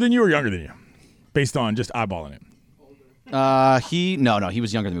he older than you or younger than you? Based on just eyeballing him. he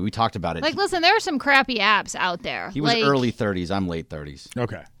was younger than me. We talked about it. Like, listen, there are some crappy apps out there. He was like, early 30s. I'm late 30s.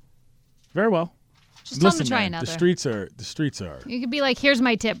 Okay. Very well. Just tell him Listen, to try man, another. the streets are You could be like, "Here's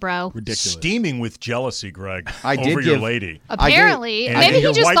my tip, bro." ridiculous. Steaming with jealousy, Greg, I did over your give- lady. Apparently, And maybe your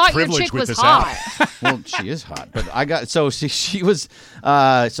he just white thought your privilege chick with was this hot. Well, she is hot, but I got so she was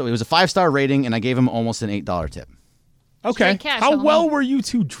so it was a 5-star rating, and I gave him almost an $8 tip. Okay. Straight cash, How homie. well were you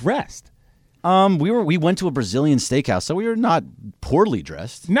two dressed? We went to a Brazilian steakhouse, so we were not poorly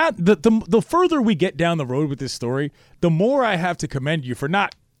dressed. Not the further we get down the road with this story, the more I have to commend you for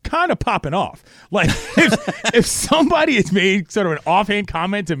not kind of popping off. Like if somebody has made sort of an offhand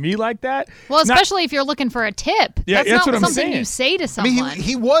comment to me like that, Well, especially if you're looking for a tip. Yeah, that's that's not what I'm something saying. you say to I someone. mean,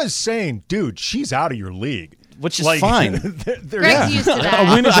 he was saying, dude, she's out of your league. Which is fine. Greg's used to that.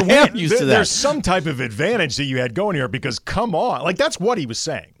 a win is a win. I am used to that. There's some type of advantage that you had going here because, come on. Like, that's what he was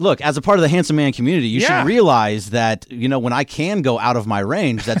saying. Look, as a part of the handsome man community, you Yeah. should realize that when I can go out of my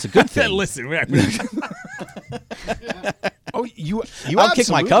range, that's a good thing. Listen, Oh, you I'll kick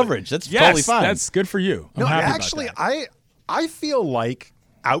my absolutely- coverage. That's yes, totally fine. that's good for you. I'm No, happy actually, about that. I feel like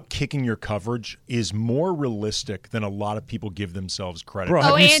out-kicking your coverage is more realistic than a lot of people give themselves credit Bro, for.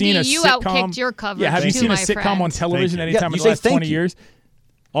 have Oh, you Andy, seen a you sitcom? outkicked your coverage Yeah, have you too, seen a my sitcom friend. on television Thank you. anytime Yeah, in you the last say thank 20 you. years?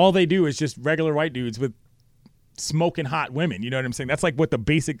 All they do is just regular white dudes with smoking hot women. You know what I'm saying? That's like what the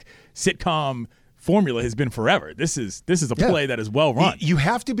basic sitcom formula has been forever. This is a Yeah. play that is well run. You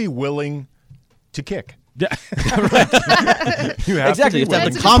have to be willing to kick. Yeah. You have Exactly. You to be have willing to have the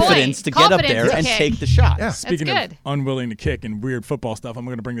That's a good confidence point. to get up Confidence there to and kick. take the shot. Yeah. Speaking That's of good. unwilling to kick and weird football stuff, I'm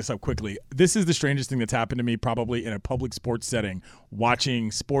going to bring this up quickly. This is the strangest thing that's happened to me probably in a public sports setting,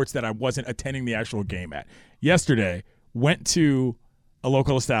 watching sports that I wasn't attending the actual game at. Yesterday, went to a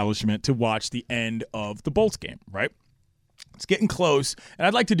local establishment to watch the end of the Bolts game, right? It's getting close, and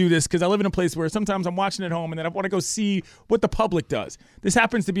I'd like to do this because I live in a place where sometimes I'm watching at home and then I want to go see what the public does. This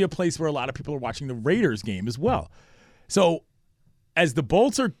happens to be a place where a lot of people are watching the Raiders game as well. So as the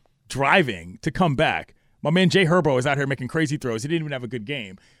Bolts are driving to come back, my man Jay Herbo is out here making crazy throws. He didn't even have a good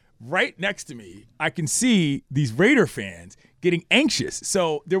game. Right next to me, I can see these Raider fans getting anxious.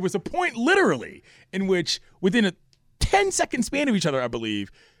 So there was a point literally in which within a 10-second span of each other, I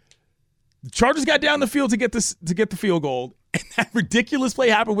believe, the Chargers got down the field to get the field goal, and that ridiculous play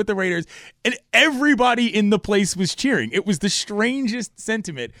happened with the Raiders, and everybody in the place was cheering. It was the strangest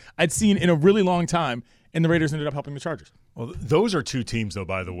sentiment I'd seen in a really long time, and the Raiders ended up helping the Chargers. Well, those are two teams, though,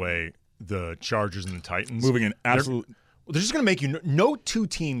 by the way, the Chargers and the Titans. Moving in absolute. They're just going to make you – no two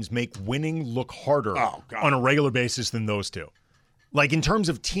teams make winning look harder on a regular basis than those two. Like, in terms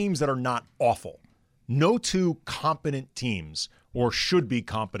of teams that are not awful, no two competent teams or should be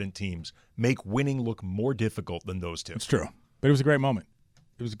competent teams make winning look more difficult than those two. It's true. But it was a great moment.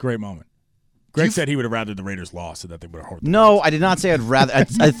 It was a great moment. Greg said he would have rather the Raiders lost so that they would have hurt them. No, I did not say I'd rather. I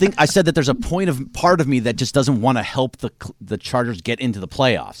think I said that there's a part of me that just doesn't want to help the Chargers get into the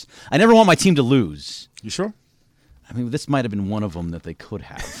playoffs. I never want my team to lose. You sure? I mean, this might have been one of them that they could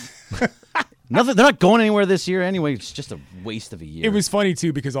have. Nothing. They're not going anywhere this year anyway. It's just a waste of a year. It was funny,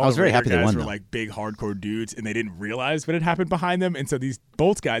 too, because all I was the very Raider happy they guys won, were though. like big, hardcore dudes, and they didn't realize what had happened behind them. And so these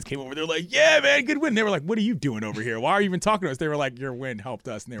Bolts guys came over. They're like, yeah, man, good win. They were like, what are you doing over here? Why are you even talking to us? They were like, your win helped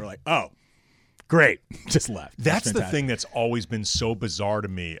us. And they were like, oh, great. Just left. That's the fantastic. thing that's always been so bizarre to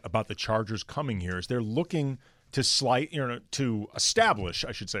me about the Chargers coming here is they're looking to establish,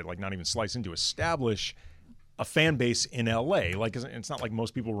 I should say, like not even slice into, establish a fan base in LA. Like, it's not like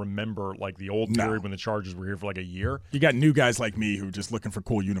most people remember like the old period when the Chargers were here for like a year. You got new guys like me who are just looking for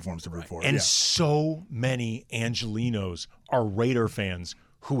cool uniforms to root for. And so many Angelinos are Raider fans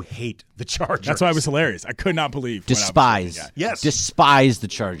who hate the Chargers. That's why it was hilarious. I could not believe. Despise the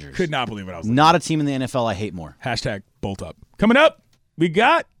Chargers. Could not believe what I was Not a team in the NFL I hate more. Hashtag bolt up. Coming up, we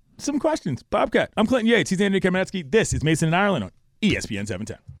got some questions. Bobcat. I'm Clinton Yates. He's Andy Kamenetsky. This is Mason and Ireland on ESPN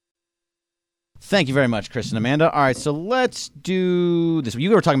 710. Thank you very much, Chris and Amanda. All right, so let's do this.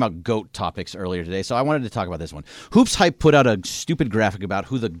 You were talking about GOAT topics earlier today, so I wanted to talk about this one. Hoops Hype put out a stupid graphic about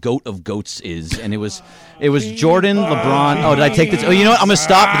who the GOAT of GOATs is, and it was Jordan, LeBron. Oh, did I take this? Oh, you know what? I'm gonna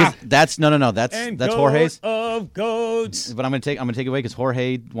stop because that's that's Jorge's. Of GOATs. But I'm gonna take it away because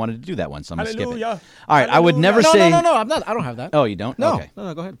Jorge wanted to do that one, so I'm gonna skip it. All right, I would never say. No, I'm not. I don't have that. Oh, you don't? No, okay.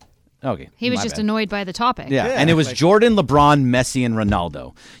 no, go ahead. Okay. He was just annoyed by the topic. Yeah, and it was Jordan, LeBron, Messi, and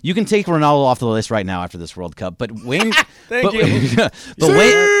Ronaldo. You can take Ronaldo off the list right now after this World Cup, but Wayne Thank you.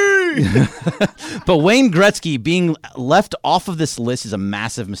 but Wayne Gretzky being left off of this list is a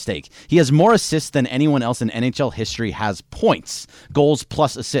massive mistake. He has more assists than anyone else in NHL history has points, goals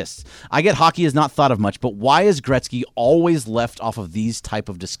plus assists. I get hockey is not thought of much, but why is Gretzky always left off of these type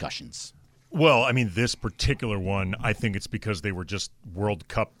of discussions? Well, I mean, this particular one, I think it's because they were just World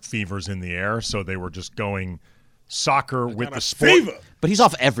Cup fevers in the air, so they were just going soccer with the sport. Fever. But he's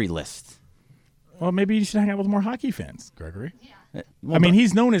off every list. Well, maybe you should hang out with more hockey fans, Gregory. Yeah. I mean,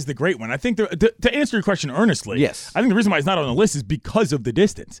 he's known as the great one. I think to answer your question earnestly, yes. I think the reason why he's not on the list is because of the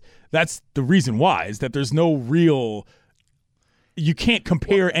distance. That's the reason why, is that there's no real – you can't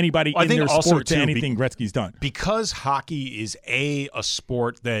compare anybody in their sport to anything Gretzky's done. Because hockey is a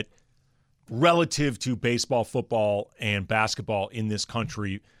sport that – relative to baseball, football, and basketball in this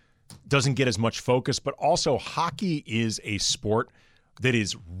country, doesn't get as much focus, but also hockey is a sport that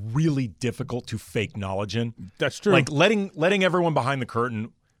is really difficult to fake knowledge in. That's true. Like letting everyone behind the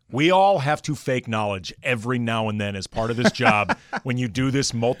curtain, we all have to fake knowledge every now and then as part of this job when you do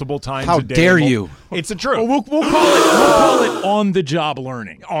this multiple times How a day. How dare you? It's the truth. Well, we'll call it on-the-job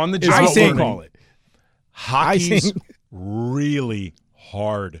learning. On-the-job learning. We'll call it. Hockey's really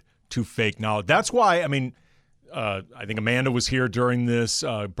hard to fake knowledge. That's why, I mean, I think Amanda was here during this.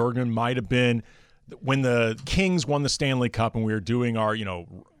 Bergman might have been. When the Kings won the Stanley Cup and we were doing our,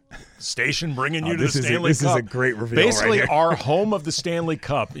 station bringing you to the Stanley Cup. This is a great reveal. Basically, right here. our home of the Stanley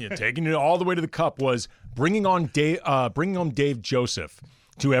Cup, taking it all the way to the Cup, was bringing on Dave Joseph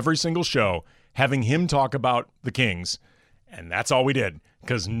to every single show, having him talk about the Kings. And that's all we did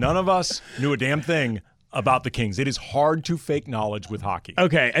because none of us knew a damn thing about the Kings. It is hard to fake knowledge with hockey.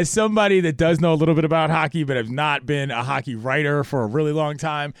 Okay, as somebody that does know a little bit about hockey but have not been a hockey writer for a really long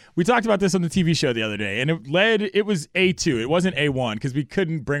time, we talked about this on the TV show the other day, and it was A2. It wasn't A1 because we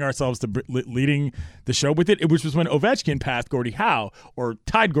couldn't bring ourselves to leading the show with it, which was when Ovechkin passed Gordie Howe, or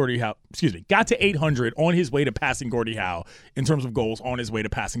tied Gordie Howe, got to 800 on his way to passing Gordie Howe in terms of goals, on his way to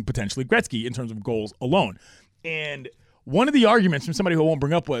passing potentially Gretzky in terms of goals alone. And one of the arguments from somebody who I won't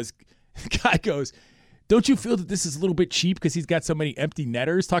bring up was, the guy goes, don't you feel that this is a little bit cheap because he's got so many empty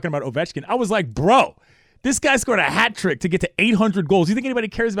netters? Talking about Ovechkin. I was like, bro, this guy scored a hat trick to get to 800 goals. You think anybody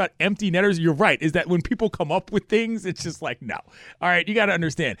cares about empty netters? You're right. Is that when people come up with things, it's just like, no. All right, you got to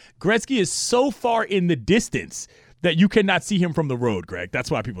understand. Gretzky is so far in the distance that you cannot see him from the road, Greg.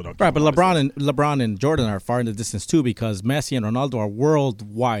 That's why people don't. Right, but LeBron and Jordan are far in the distance too because Messi and Ronaldo are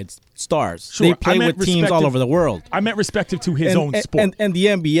worldwide stars. Sure, they play with teams all over the world. I meant respective to his own sport. And the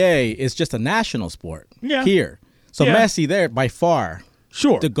NBA is just a national sport here. So Messi there by far.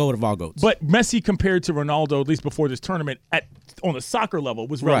 Sure. The GOAT of all GOATs. But Messi compared to Ronaldo, at least before this tournament, on the soccer level,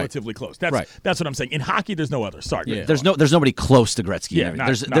 was relatively close. That's what I'm saying. In hockey, there's no other. Sorry. Yeah. There's nobody close to Gretzky.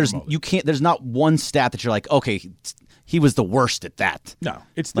 Yeah, there's not one stat that you're like, okay, he was the worst at that. No,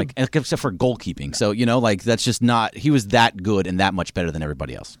 it's like except for goalkeeping. So that's just not. He was that good and that much better than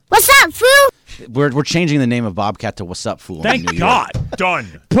everybody else. What's up, fool? We're changing the name of Bobcat to What's Up, Fool. Thank God. Done.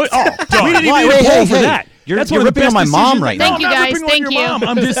 Done. We didn't even hey, for that. You're ripping on my mom right now. Thank you, guys. Thank you.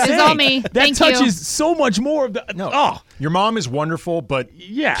 I'm just saying. It's all me. That touches so much more of the. Your mom is wonderful, but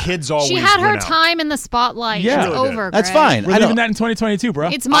kids always. She had her win out. time in the spotlight. Yeah. It's over. That's Greg. fine. We're leaving that in 2022, bro.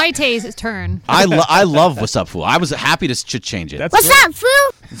 It's my Tay's turn. I love What's Up, Fool. I was happy to change it. What's up, fool?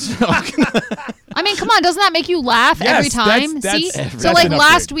 I mean, come on, doesn't that make you laugh every time? That's so like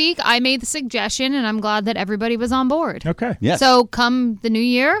last week, I made the suggestion, and I'm glad that everybody was on board. Okay. Yes. So come the new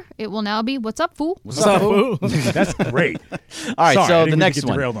year, it will now be "What's up, fool?" What's up, fool? That's great. All right, Sorry, I so didn't the mean to next get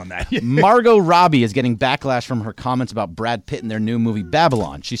one. derailed on that. Margot Robbie is getting backlash from her comments about Brad Pitt in their new movie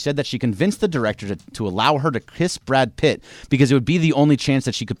Babylon. She said that she convinced the director to allow her to kiss Brad Pitt because it would be the only chance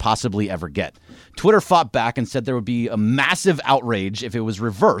that she could possibly ever get. Twitter fought back and said there would be a massive outrage if it was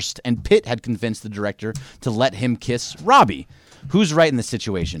reversed, and Pitt had convinced the director to let him kiss Robbie. Who's right in this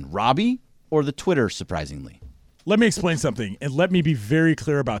situation, Robbie or the Twitter, surprisingly? Let me explain something, and let me be very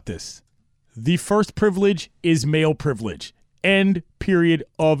clear about this. The first privilege is male privilege. End period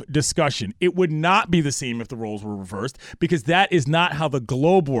of discussion. It would not be the same if the roles were reversed, because that is not how the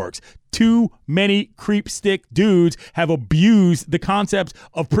globe works. Too many creep stick dudes have abused the concept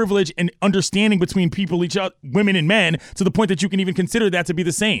of privilege and understanding between people, each other, women and men, to the point that you can even consider that to be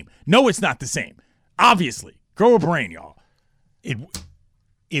the same. No, it's not the same. Obviously. Grow a brain, y'all.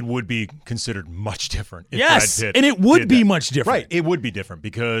 It would be considered much different if yes, Brad Pitt and it would did be that. much different. Right, it would be different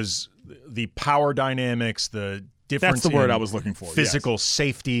because the power dynamics, the difference. That's the word in I was looking for. Physical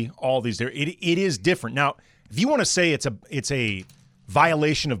safety, all these there. It is different. Now, if you want to say it's a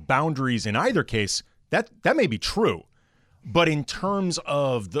violation of boundaries in either case, that may be true. But in terms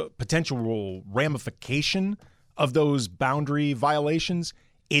of the potential ramification of those boundary violations,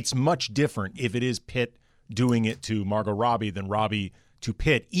 it's much different if it is Pitt doing it to Margot Robbie than Robbie to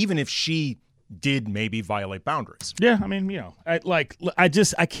Pitt, even if she did maybe violate boundaries. Yeah, I mean,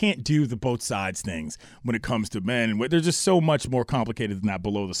 I can't do the both sides things when it comes to men. And they're just so much more complicated than that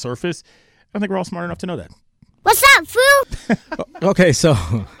below the surface. I think we're all smart enough to know that. What's up, fool? Okay, so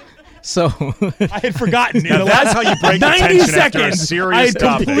I had forgotten. Now that's how you break the 90 tension after a seconds. serious I had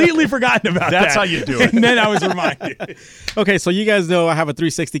topic. completely forgotten about that. That's how you do it. And then I was reminded. Okay, so you guys know I have a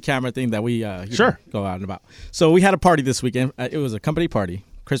 360 camera thing that we Sure. go out and about. So we had a party this weekend. It was a company party,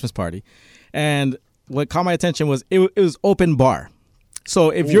 Christmas party, and what caught my attention was it was open bar.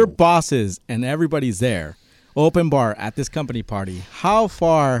 So if your bosses and everybody's there, open bar at this company party, how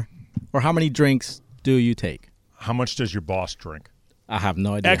far or how many drinks do you take? How much does your boss drink? I have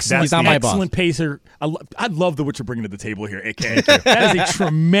no idea. Excellent. He's not my boss. Excellent pacer. I love what you're bringing to the table here, AK. That is a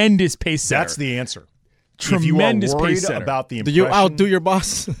tremendous pace setter. That's the answer. Tremendous if you are worried pace setter. about the Do impression, you outdo your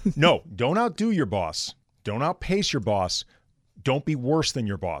boss? No, don't outdo your boss. Don't outpace your boss. Don't be worse than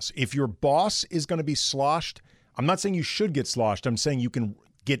your boss. If your boss is going to be sloshed, I'm not saying you should get sloshed. I'm saying you can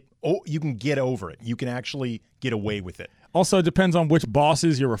get over it. You can actually get away with it. Also, it depends on which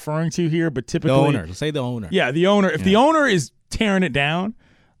bosses you're referring to here, but typically The owner. Say the owner. Yeah, the owner. If the owner is tearing it down,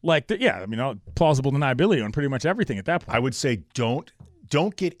 plausible deniability on pretty much everything at that point. I would say don't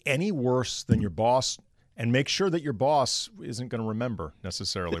get any worse than your boss, and make sure that your boss isn't going to remember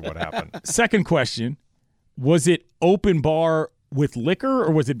necessarily what happened. Second question, was it open bar with liquor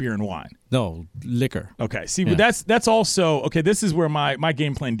or was it beer and wine? No, liquor. Okay. See, but that's also okay. This is where my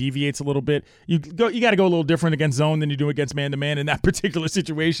game plan deviates a little bit. You got to go a little different against zone than you do against man to man in that particular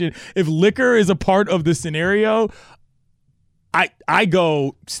situation. If liquor is a part of the scenario, I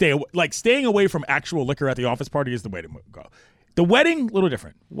go staying away from actual liquor at the office party is the way to go. The wedding, a little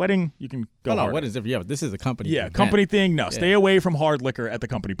different. Wedding, you can go. No, what is it? Yeah, but this is a company. event. Company thing. No, stay away from hard liquor at the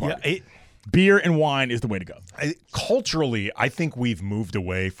company party. Beer and wine is the way to go. Culturally, I think we've moved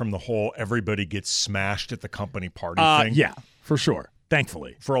away from the whole everybody gets smashed at the company party thing. Yeah, for sure.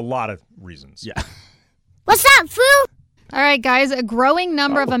 Thankfully. For a lot of reasons. Yeah. What's up, fool? All right, guys, a growing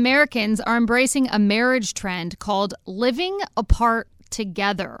number of Americans are embracing a marriage trend called living apart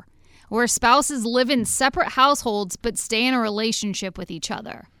together, where spouses live in separate households but stay in a relationship with each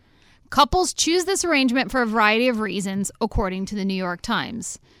other. Couples choose this arrangement for a variety of reasons, according to the New York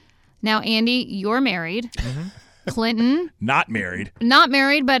Times. Now, Andy, you're married. Mm-hmm. Clinton? Not married. Not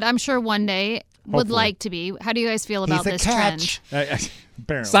married, but I'm sure one day would Hopefully. like to be. How do you guys feel about this trend?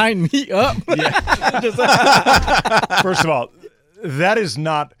 Apparently. Sign me up. First of all, that is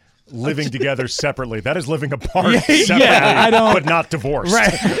not living together separately. That is living apart separately, but not divorced.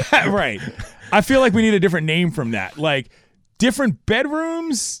 Right. Right. I feel like we need a different name from that. Like different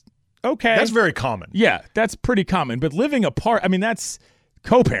bedrooms. Okay. That's very common. Yeah, that's pretty common. But living apart, I mean, that's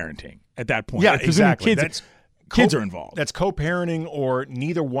co-parenting at that point. Yeah, Like, exactly. Kids are involved. That's co-parenting, or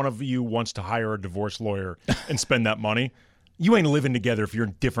neither one of you wants to hire a divorce lawyer and spend that money. You ain't living together if you're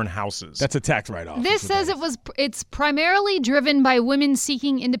in different houses. That's a tax write-off. This says it's primarily driven by women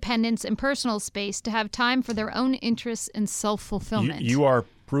seeking independence and personal space to have time for their own interests and self-fulfillment. You are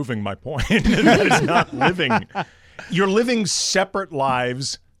proving my point. That is not living. You're living separate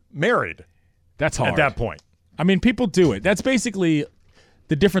lives married. That's hard. At that point. I mean, people do it. That's basically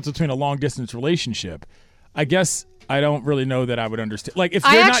the difference between a long distance relationship. I guess I don't really know that I would understand. Like if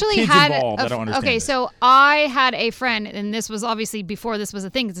I they're actually not kids had involved, I don't understand. Okay, it. so I had a friend, and this was obviously before this was a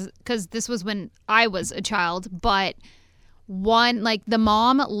thing, because this was when I was a child. But the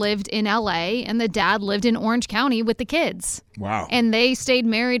mom lived in LA and the dad lived in Orange County with the kids. Wow. And they stayed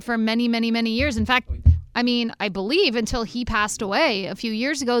married for many, many, many years. In fact, I mean, I believe until he passed away a few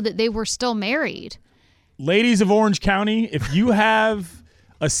years ago that they were still married. Ladies of Orange County, if you have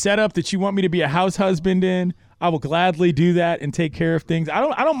a setup that you want me to be a house husband in, I will gladly do that and take care of things. I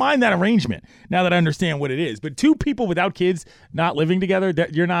don't mind that arrangement now that I understand what it is. But two people without kids not living together,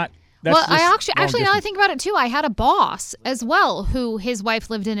 that you're not. That's Well, I just actually long now I think about it too, I had a boss as well who his wife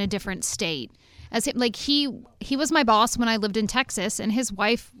lived in a different state. He was my boss when I lived in Texas, and his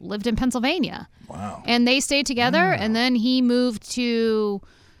wife lived in Pennsylvania. Wow. And they stayed together, and then he moved to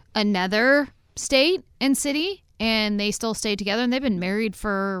another state and city, and they still stayed together, and they've been married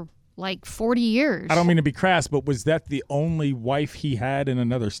for like 40 years. I don't mean to be crass, but was that the only wife he had in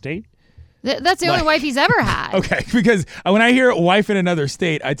another state? That's the only wife he's ever had. Okay, because when I hear a wife in another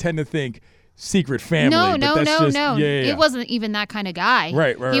state, I tend to think secret family. No. Yeah. It wasn't even that kind of guy.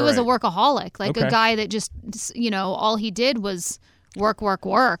 Right. He was a workaholic, like Okay. a guy that just, all he did was work,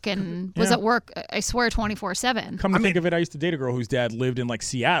 and was Yeah. at work, I swear, 24/7. Come to think of it, I used to date a girl whose dad lived in like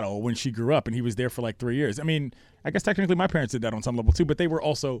Seattle when she grew up, and he was there for like 3 years. I mean, I guess technically my parents did that on some level too, but they were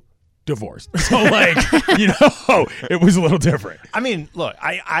also divorced. So it was a little different. I mean, look,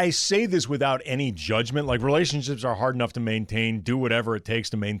 I say this without any judgment. Like, relationships are hard enough to maintain. Do whatever it takes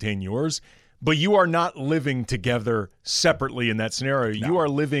to maintain yours. But you are not living together separately in that scenario. No. You are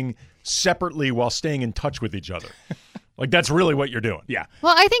living separately while staying in touch with each other. Like, that's really what you're doing. Yeah.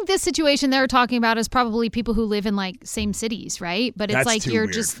 Well, I think this situation they're talking about is probably people who live in like same cities, right? But it's That's like too you're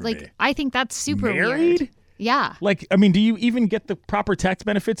weird just for like, me. I think that's super Married? weird. Yeah. Like, I mean, do you even get the proper tax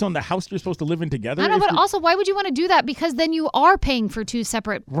benefits on the house you're supposed to live in together? I know, if but you're- also, why would you want to do that? Because then you are paying for two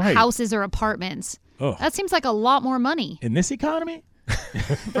separate Right. houses or apartments. Ugh. That seems like a lot more money, in this economy,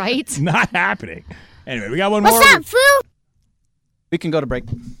 right? it's not happening. Anyway, we got one What's more. that, food? We can go to break.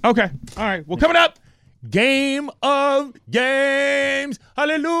 Okay. All right. Well, coming up, Game of Games.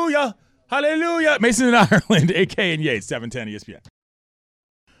 Hallelujah. Hallelujah. Mason and Ireland, AK and Yates, 710 ESPN.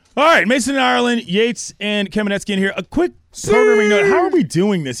 All right, Mason and Ireland, Yates and Kamenetsky in here. A quick programming note. How are we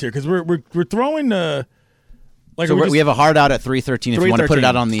doing this here? Because we're throwing the So we have a hard out at 3:13 if you want to put it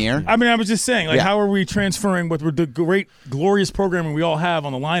out on the air. I mean, I was just saying, Yeah. how are we transferring what the great, glorious programming we all have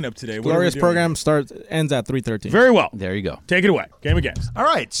on the lineup today? What are we Glorious doing? program ends at 3:13. Very well. There you go. Take it away. Game of Games. All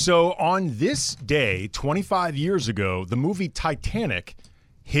right. So on this day, 25 years ago, the movie Titanic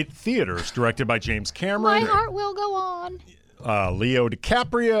hit theaters, directed by James My Cameron, heart will go on. Leo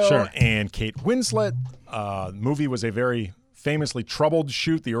DiCaprio, Sure. and Kate Winslet. The movie was a very famously troubled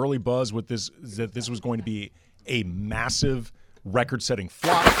shoot. The early buzz with this is that this was going to be a massive record-setting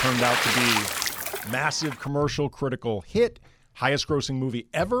flop. Turned out to be massive commercial critical hit. Highest grossing movie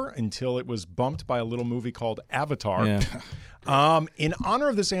ever until it was bumped by a little movie called Avatar. Yeah. In honor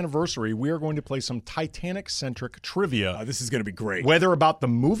of this anniversary, we are going to play some Titanic-centric trivia. This is going to be great. Whether about the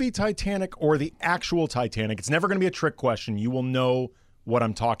movie Titanic or the actual Titanic, it's never going to be a trick question. You will know what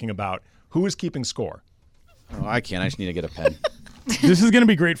I'm talking about. Who is keeping score? Oh, I can't. I just need to get a pen. This is going to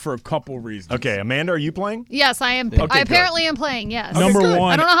be great for a couple reasons. Okay, Amanda, are you playing? Yes, I am. Okay, I apparently am playing. Yes. Number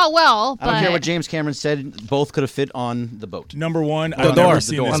one. I don't know how well, but I don't care what James Cameron said. Both could have fit on the boat. Number one, The I've door. never The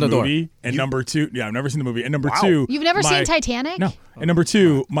seen door. this On the door. movie. And number two, I've never seen the movie. And number two, You've never seen Titanic? No. And number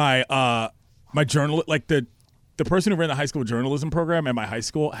two, my journal, like the person who ran the high school journalism program at my high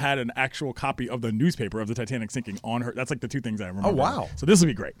school had an actual copy of the newspaper of the Titanic sinking on her. That's like the two things I remember. Oh, wow. So this will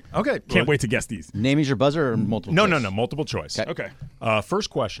be great. Okay. Can't wait to guess these. Name is your buzzer or multiple No, choice? no, multiple choice. Okay. First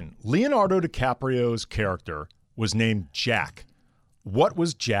question. Leonardo DiCaprio's character was named Jack. What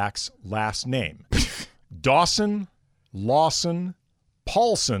was Jack's last name? Dawson, Lawson,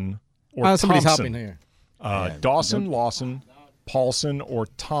 Paulson, or Somebody's Thompson? helping here. Dawson, Lawson, Paulson, or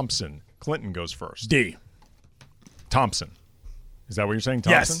Thompson? Clinton goes first. D. Thompson. Is that what you're saying,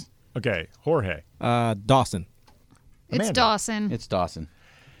 Yes. Thompson? Okay. Jorge. Dawson. it's Amanda. Dawson. It's Dawson.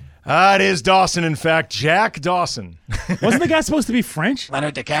 It is Dawson, in fact. Jack Dawson. Wasn't the guy supposed to be French?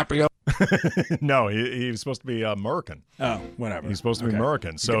 Leonardo DiCaprio. No, he was supposed to be American. Oh, whatever. He's supposed to be Okay.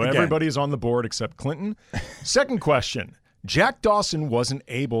 American. So Again. everybody's on the board except Clinton. Second question. Jack Dawson wasn't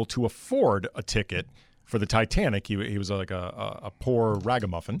able to afford a ticket for the Titanic. He was like a poor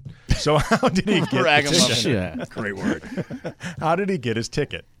ragamuffin. So how did he get the ticket? Yeah. Great word. How did he get his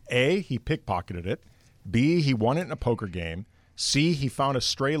ticket? A, he pickpocketed it. B, he won it in a poker game. C, he found a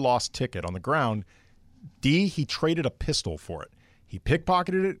stray lost ticket on the ground. D, he traded a pistol for it. He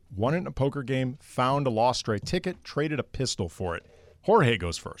pickpocketed it, won it in a poker game, found a lost stray ticket, traded a pistol for it. Jorge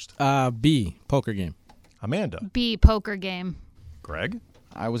goes first. B, poker game. Amanda. B, poker game. Greg.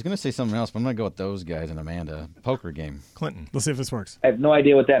 I was going to say something else, but I'm going to go with those guys and Amanda. Poker game. Clinton. Let's see if this works. I have no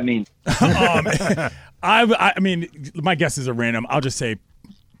idea what that means. I mean, my guesses are random. I'll just say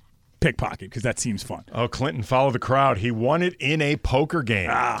pickpocket because that seems fun. Oh, Clinton, follow the crowd. He won it in a poker game.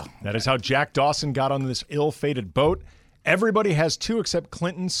 That is how Jack Dawson got on this ill-fated boat. Everybody has 2 except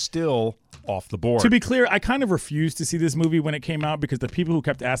Clinton still off the board. To be clear, I kind of refused to see this movie when it came out because the people who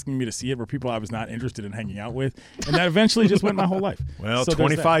kept asking me to see it were people I was not interested in hanging out with, and that eventually just went my whole life. Well, So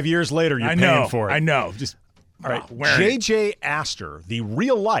 25 years later, you're paying for it. I know. Just all right. wearing it. J.J. Astor, the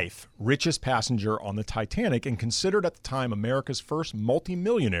real-life richest passenger on the Titanic and considered at the time America's first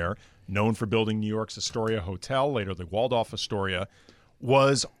multimillionaire, known for building New York's Astoria Hotel, later the Waldorf Astoria,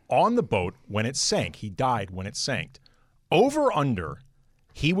 was on the boat when it sank. He died when it sank. Over under,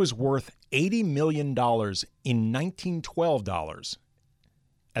 he was worth $80 million in 1912 dollars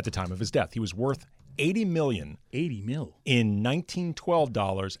at the time of his death. He was worth $80 million. 80 mil. In 1912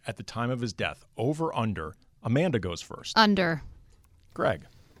 dollars at the time of his death. Over under. Amanda goes first. Under. Greg.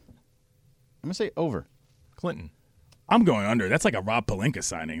 I'm going to say over. Clinton. I'm going under. That's like a Rob Pelinka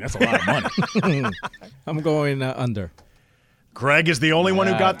signing. That's a lot of money. I'm going under. Greg is the only one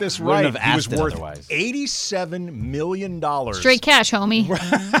who got this right. Wouldn't have He was asked it worth otherwise. $87 million. Straight cash, homie.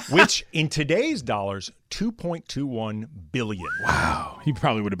 Which in today's dollars, $2.21 billion. Wow. He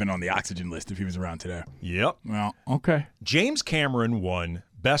probably would have been on the oxygen list if he was around today. Yep. Well, okay. James Cameron won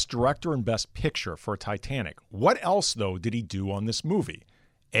Best Director and Best Picture for Titanic. What else, though, did he do on this movie?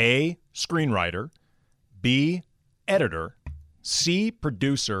 A, screenwriter. B, editor. C,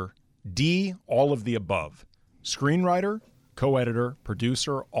 producer. D, all of the above. Screenwriter, co-editor,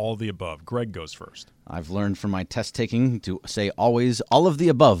 producer, all of the above. Greg goes first. I've learned from my test taking to say always all of the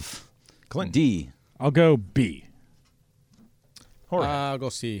above. Clinton. D. I'll go B. Jorge. I'll go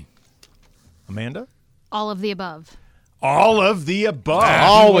C. Amanda? All of the above. All of the above.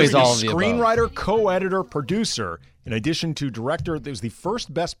 Always He was all of the above. Screenwriter, co-editor, producer. In addition to director, it was the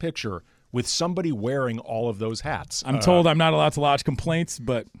first Best Picture with somebody wearing all of those hats. I'm told I'm not allowed to lodge complaints,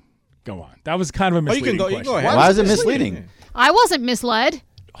 but go on. That was kind of a misleading you question. go ahead. Why is it misleading? I wasn't misled.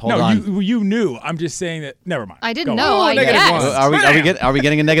 Hold no, on. you knew. I'm just saying that. Never mind. I didn't Go know. on. I negative guessed. one. Are we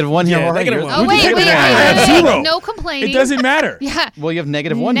getting a -1 here? Yeah, Jorge? negative You're- one. Oh, wait. I have zero. No complaining. It doesn't matter. Yeah. Well, you have -1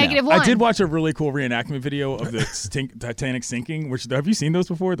 now. Negative 1. I did watch a really cool reenactment video of the Titanic sinking. Which have you seen those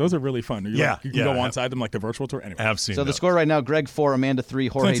before? Those are really fun. You Yeah, can yeah, go I have. onside them like the virtual tour. Anyway, I've seen So the those. score right now: Greg 4, Amanda 3,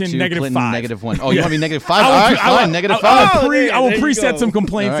 Jorge Clinton, 2, negative Clinton 5. -1. Oh, you want to be -5? I will- All right, I will- fine. -5. I will there you preset go. some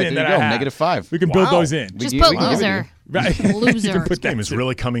complaints All right, in there that you I go. have. -5. We can build Wow. those in. Just We put can give it to loser. Right. You Loser. can put This game that is too.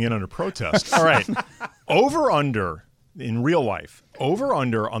 really coming in under protest. All right. Over under in real life. Over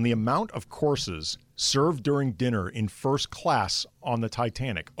under on the amount of courses served during dinner in first class on the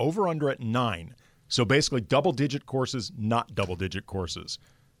Titanic. Over under at 9. So basically double-digit courses, not double-digit courses.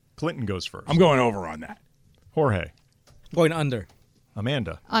 Clinton goes first. I'm going over on that. Jorge. Going under.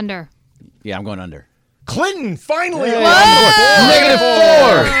 Amanda. Under. Yeah, I'm going under. Clinton finally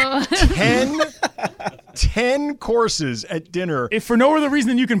 -10 courses at dinner. If for no other reason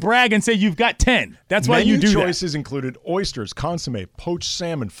than you can brag and say you've got 10. That's why you do that. choices included oysters, consomme, poached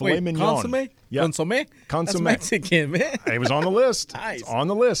salmon, filet Wait, mignon. consomme? Yeah. Consomme? Consomme. That's Mexican, man. It was on the list. Nice. It's on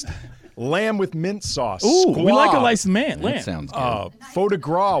the list. Lamb with mint sauce. Ooh, we like a squab, licensed man. That Lamb. sounds good. faux de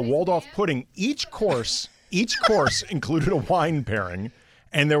gras, Waldorf pudding. Each course included a wine pairing,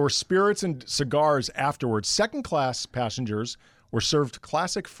 and there were spirits and cigars afterwards. Second class passengers were served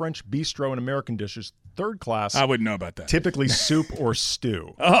classic French bistro and American dishes. Third class, I wouldn't know about that. typically soup or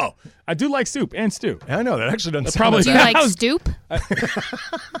stew. Oh, I do like soup and stew. I know that actually doesn't sound probably- Do that you bad. like stoop?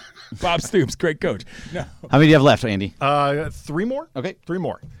 Bob Stoops, great coach. No. How many do you have left, Andy? 3 more? Okay. 3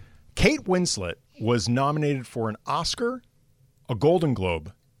 more. Kate Winslet was nominated for an Oscar, a Golden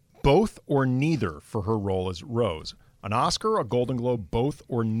Globe, both or neither for her role as Rose. An Oscar, a Golden Globe, both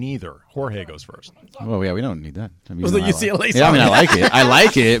or neither. Jorge goes first. Well, yeah, we don't need that. I mean, Was the I like- UCLA Yeah, I mean, I song? like it. I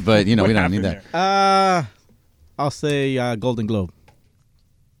like it, but you know, What we don't need happened that. there? I'll say Golden Globe.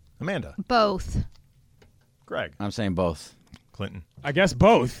 Amanda. Both. Greg. I'm saying both. Clinton. I guess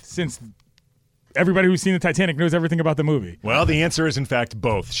both, since everybody who's seen the Titanic knows everything about the movie. Well, the answer is in fact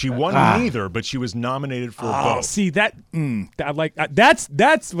both. She won neither, but she was nominated for Oh, both. see that? I like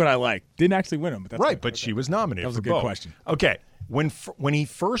that's what I like. Didn't actually win them, but that's Right, good. but she was nominated That was for a good both. question. Okay, when he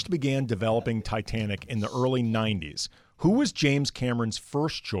first began developing Titanic in the early 90s, who was James Cameron's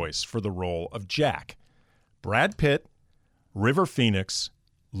first choice for the role of Jack? Brad Pitt, River Phoenix,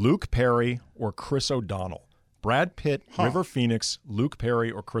 Luke Perry, or Chris O'Donnell? Brad Pitt, River Phoenix, Luke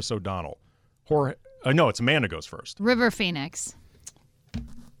Perry, or Chris O'Donnell? No, it's Amanda goes first. River Phoenix.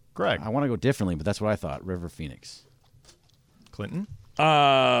 Greg. I want to go differently, but that's what I thought. River Phoenix. Clinton?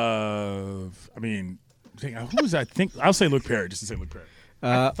 I mean, who was I think? I'll say Luke Perry, just to say Luke Perry.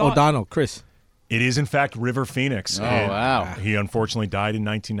 O'Donnell, Chris. It is, in fact, River Phoenix. Oh, wow. He unfortunately died in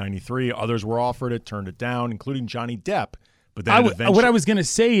 1993. Others were offered it, turned it down, including Johnny Depp. But then what I was going to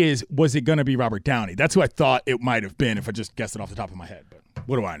say is, was it going to be Robert Downey? That's who I thought it might have been if I just guessed it off the top of my head. But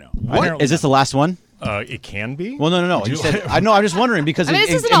what do I know? Is this the last one? It can be. Well, no. You said, I'm just wondering because I mean,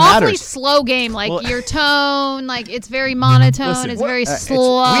 this is it an awfully matters. slow game. Like your tone, like it's very monotone. It's very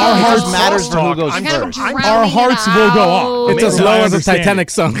slow. Our hearts matters for who goes first. Our hearts will go on. It's as low as a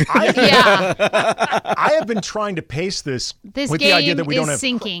Titanic song. I have been trying to pace this with the idea that we don't have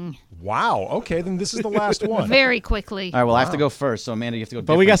sinking. Wow. Okay, then this is the last one. Very quickly. All right. Well, I have to go first, so Amanda, you have to go.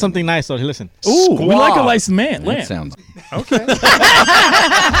 But we got something nice, so listen. Ooh, we like a licensed man. That sounds okay.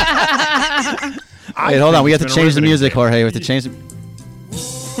 Wait, hold on. We have to change the music, Jorge. We have to change the.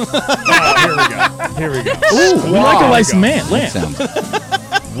 Here we go. Ooh, we like a licensed man.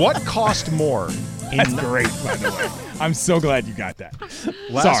 What cost more? That's great, by the way. I'm so glad you got that.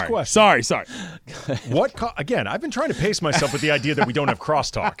 Last question. Sorry. Again, I've been trying to pace myself with the idea that we don't have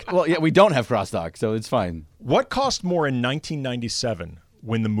crosstalk. Well, yeah, we don't have crosstalk, so it's fine. What cost more in 1997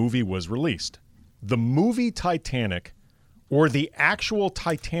 when the movie was released? The movie Titanic or the actual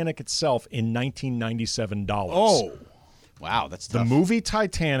Titanic itself in $1997? Oh. Wow, that's tough. The movie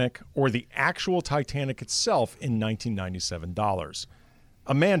Titanic or the actual Titanic itself in $1997?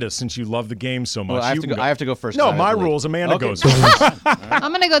 Amanda, since you love the game so much, well, I have to go first. No, my rules. Amanda goes first.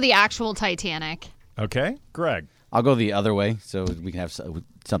 I'm going to go the actual Titanic. Okay, Greg. I'll go the other way so we can have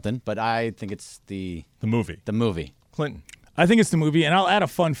something, but I think it's the movie. The movie. Clinton. I think it's the movie, and I'll add a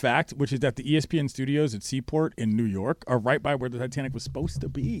fun fact, which is that the ESPN studios at Seaport in New York are right by where the Titanic was supposed to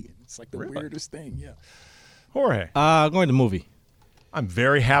be. It's like the weirdest thing, yeah. Jorge. Going to movie. I'm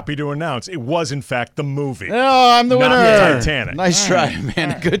very happy to announce it was, in fact, the movie. Oh, I'm the winner. Not the Titanic. Nice try,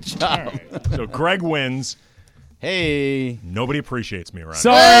 man. Good job. So Greg wins. Hey. Nobody appreciates me around here.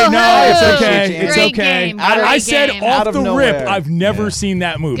 Sorry, no, it's okay. It's Great okay. Game. I said off the nowhere. rip, I've never seen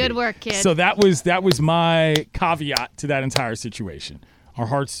that movie. Good work, kid. So that was my caveat to that entire situation. Our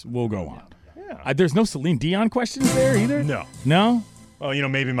hearts will go on. Yeah. There's no Celine Dion questions there either? No. No? Well,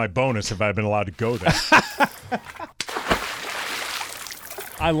 maybe my bonus if I'd been allowed to go there.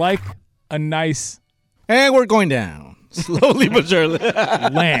 I like a nice... And we're going down. Slowly but surely.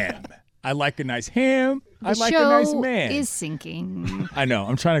 Lamb. I like a nice ham. I like a nice man. Is sinking. I know.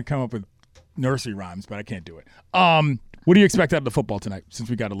 I'm trying to come up with nursery rhymes, but I can't do it. What do you expect out of the football tonight, since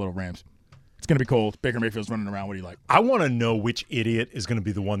we got a little Rams? It's going to be cold. Baker Mayfield's running around. What do you like? I want to know which idiot is going to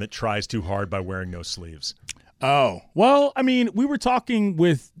be the one that tries too hard by wearing no sleeves. Oh. Well, I mean, we were talking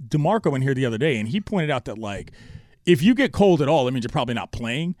with DeMarco in here the other day, and he pointed out that, like, if you get cold at all, that means you're probably not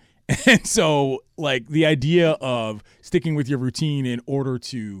playing. And so, like, the idea of sticking with your routine in order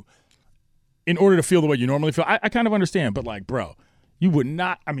to feel the way you normally feel, I kind of understand. But, like, bro, you would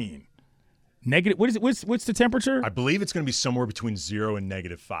not, I mean, negative, what is it? What's the temperature? I believe it's going to be somewhere between 0 and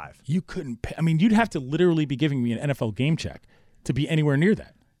 -5. You couldn't, you'd have to literally be giving me an NFL game check to be anywhere near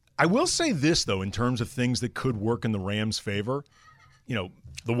that. I will say this, though, in terms of things that could work in the Rams' favor.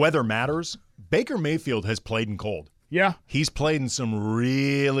 The weather matters. Baker Mayfield has played in cold. Yeah. He's played in some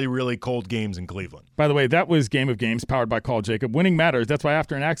really, really cold games in Cleveland. By the way, that was Game of Games powered by Call Jacob. Winning matters. That's why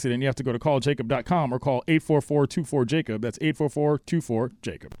after an accident, you have to go to calljacob.com or call 844-24-JACOB. That's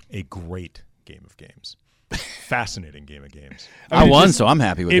 844-24-JACOB. A great Game of Games. Fascinating Game of Games. I won, so I'm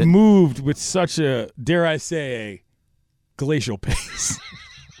happy with it. It moved with such a, dare I say, a glacial pace.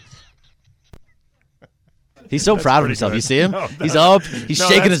 He's so proud of himself. Good. You see him? No, he's up. He's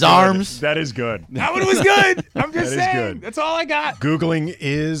shaking his good. arms. That is good. That one was good. I'm just That is saying. good. That's all I got. Googling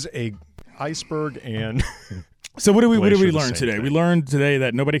is a iceberg and So what did we Glacier, learn the same today? thing. We learned today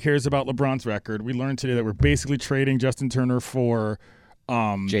that nobody cares about LeBron's record. We learned today that we're basically trading Justin Turner for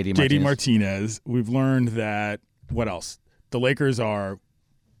JD Martinez. We've learned that, what else? The Lakers are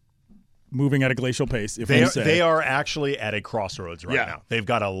moving at a glacial pace. They are actually at a crossroads right Yeah. now. They've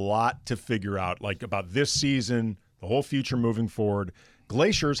got a lot to figure out, like about this season, the whole future moving forward.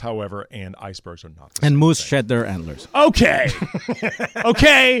 Glaciers, however, and icebergs are not the And same moose thing. shed their antlers. Okay.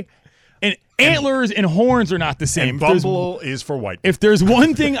 Okay. And antlers and horns are not the same. And Bumble is for white people. If there's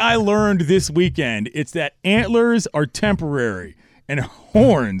one thing I learned this weekend, it's that antlers are temporary and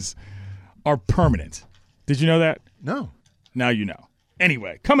horns are permanent. Did you know that? No. Now you know.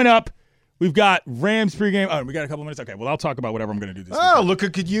 Anyway, coming up, We've got Rams pregame. Oh, we got a couple minutes. Okay, well, I'll talk about whatever I'm going to do this Oh, week. look who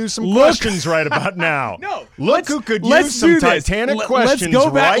could use some questions right about now. No. Look who could use some Titanic questions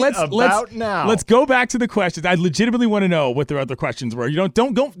about now. Let's go back to the questions. I legitimately want to know what their other questions were. You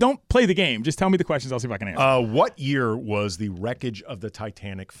don't play the game. Just tell me the questions. I'll see if I can answer. What year was the wreckage of the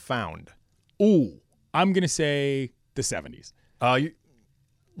Titanic found? Ooh, I'm going to say the 70s.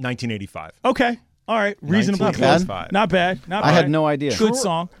 1985. Okay. All right. Reasonably close. Not bad. I had no idea. Good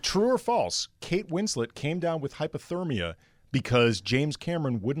song. True or false? Kate Winslet came down with hypothermia because James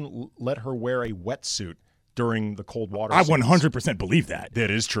Cameron wouldn't let her wear a wetsuit during the cold water I scenes. 100% believe that.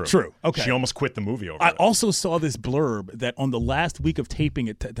 That is true. True. Okay. She almost quit the movie over I it. also saw this blurb that on the last week of taping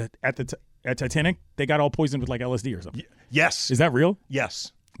at Titanic, they got all poisoned with like LSD or something. Yes. Is that real?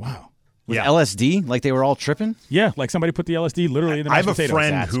 Yes. Wow. With LSD? Like they were all tripping? Yeah, like somebody put the LSD literally in the I have mashed a potatoes.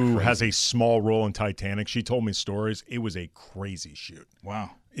 friend That's who crazy. has a small role in Titanic. She told me stories. It was a crazy shoot.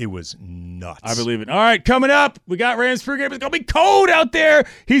 Wow. It was nuts. I believe it. All right, coming up, we got Rams pregame. It's going to be cold out there.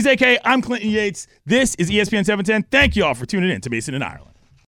 He's AK. I'm Clinton Yates. This is ESPN 710. Thank you all for tuning in to Mason in Ireland.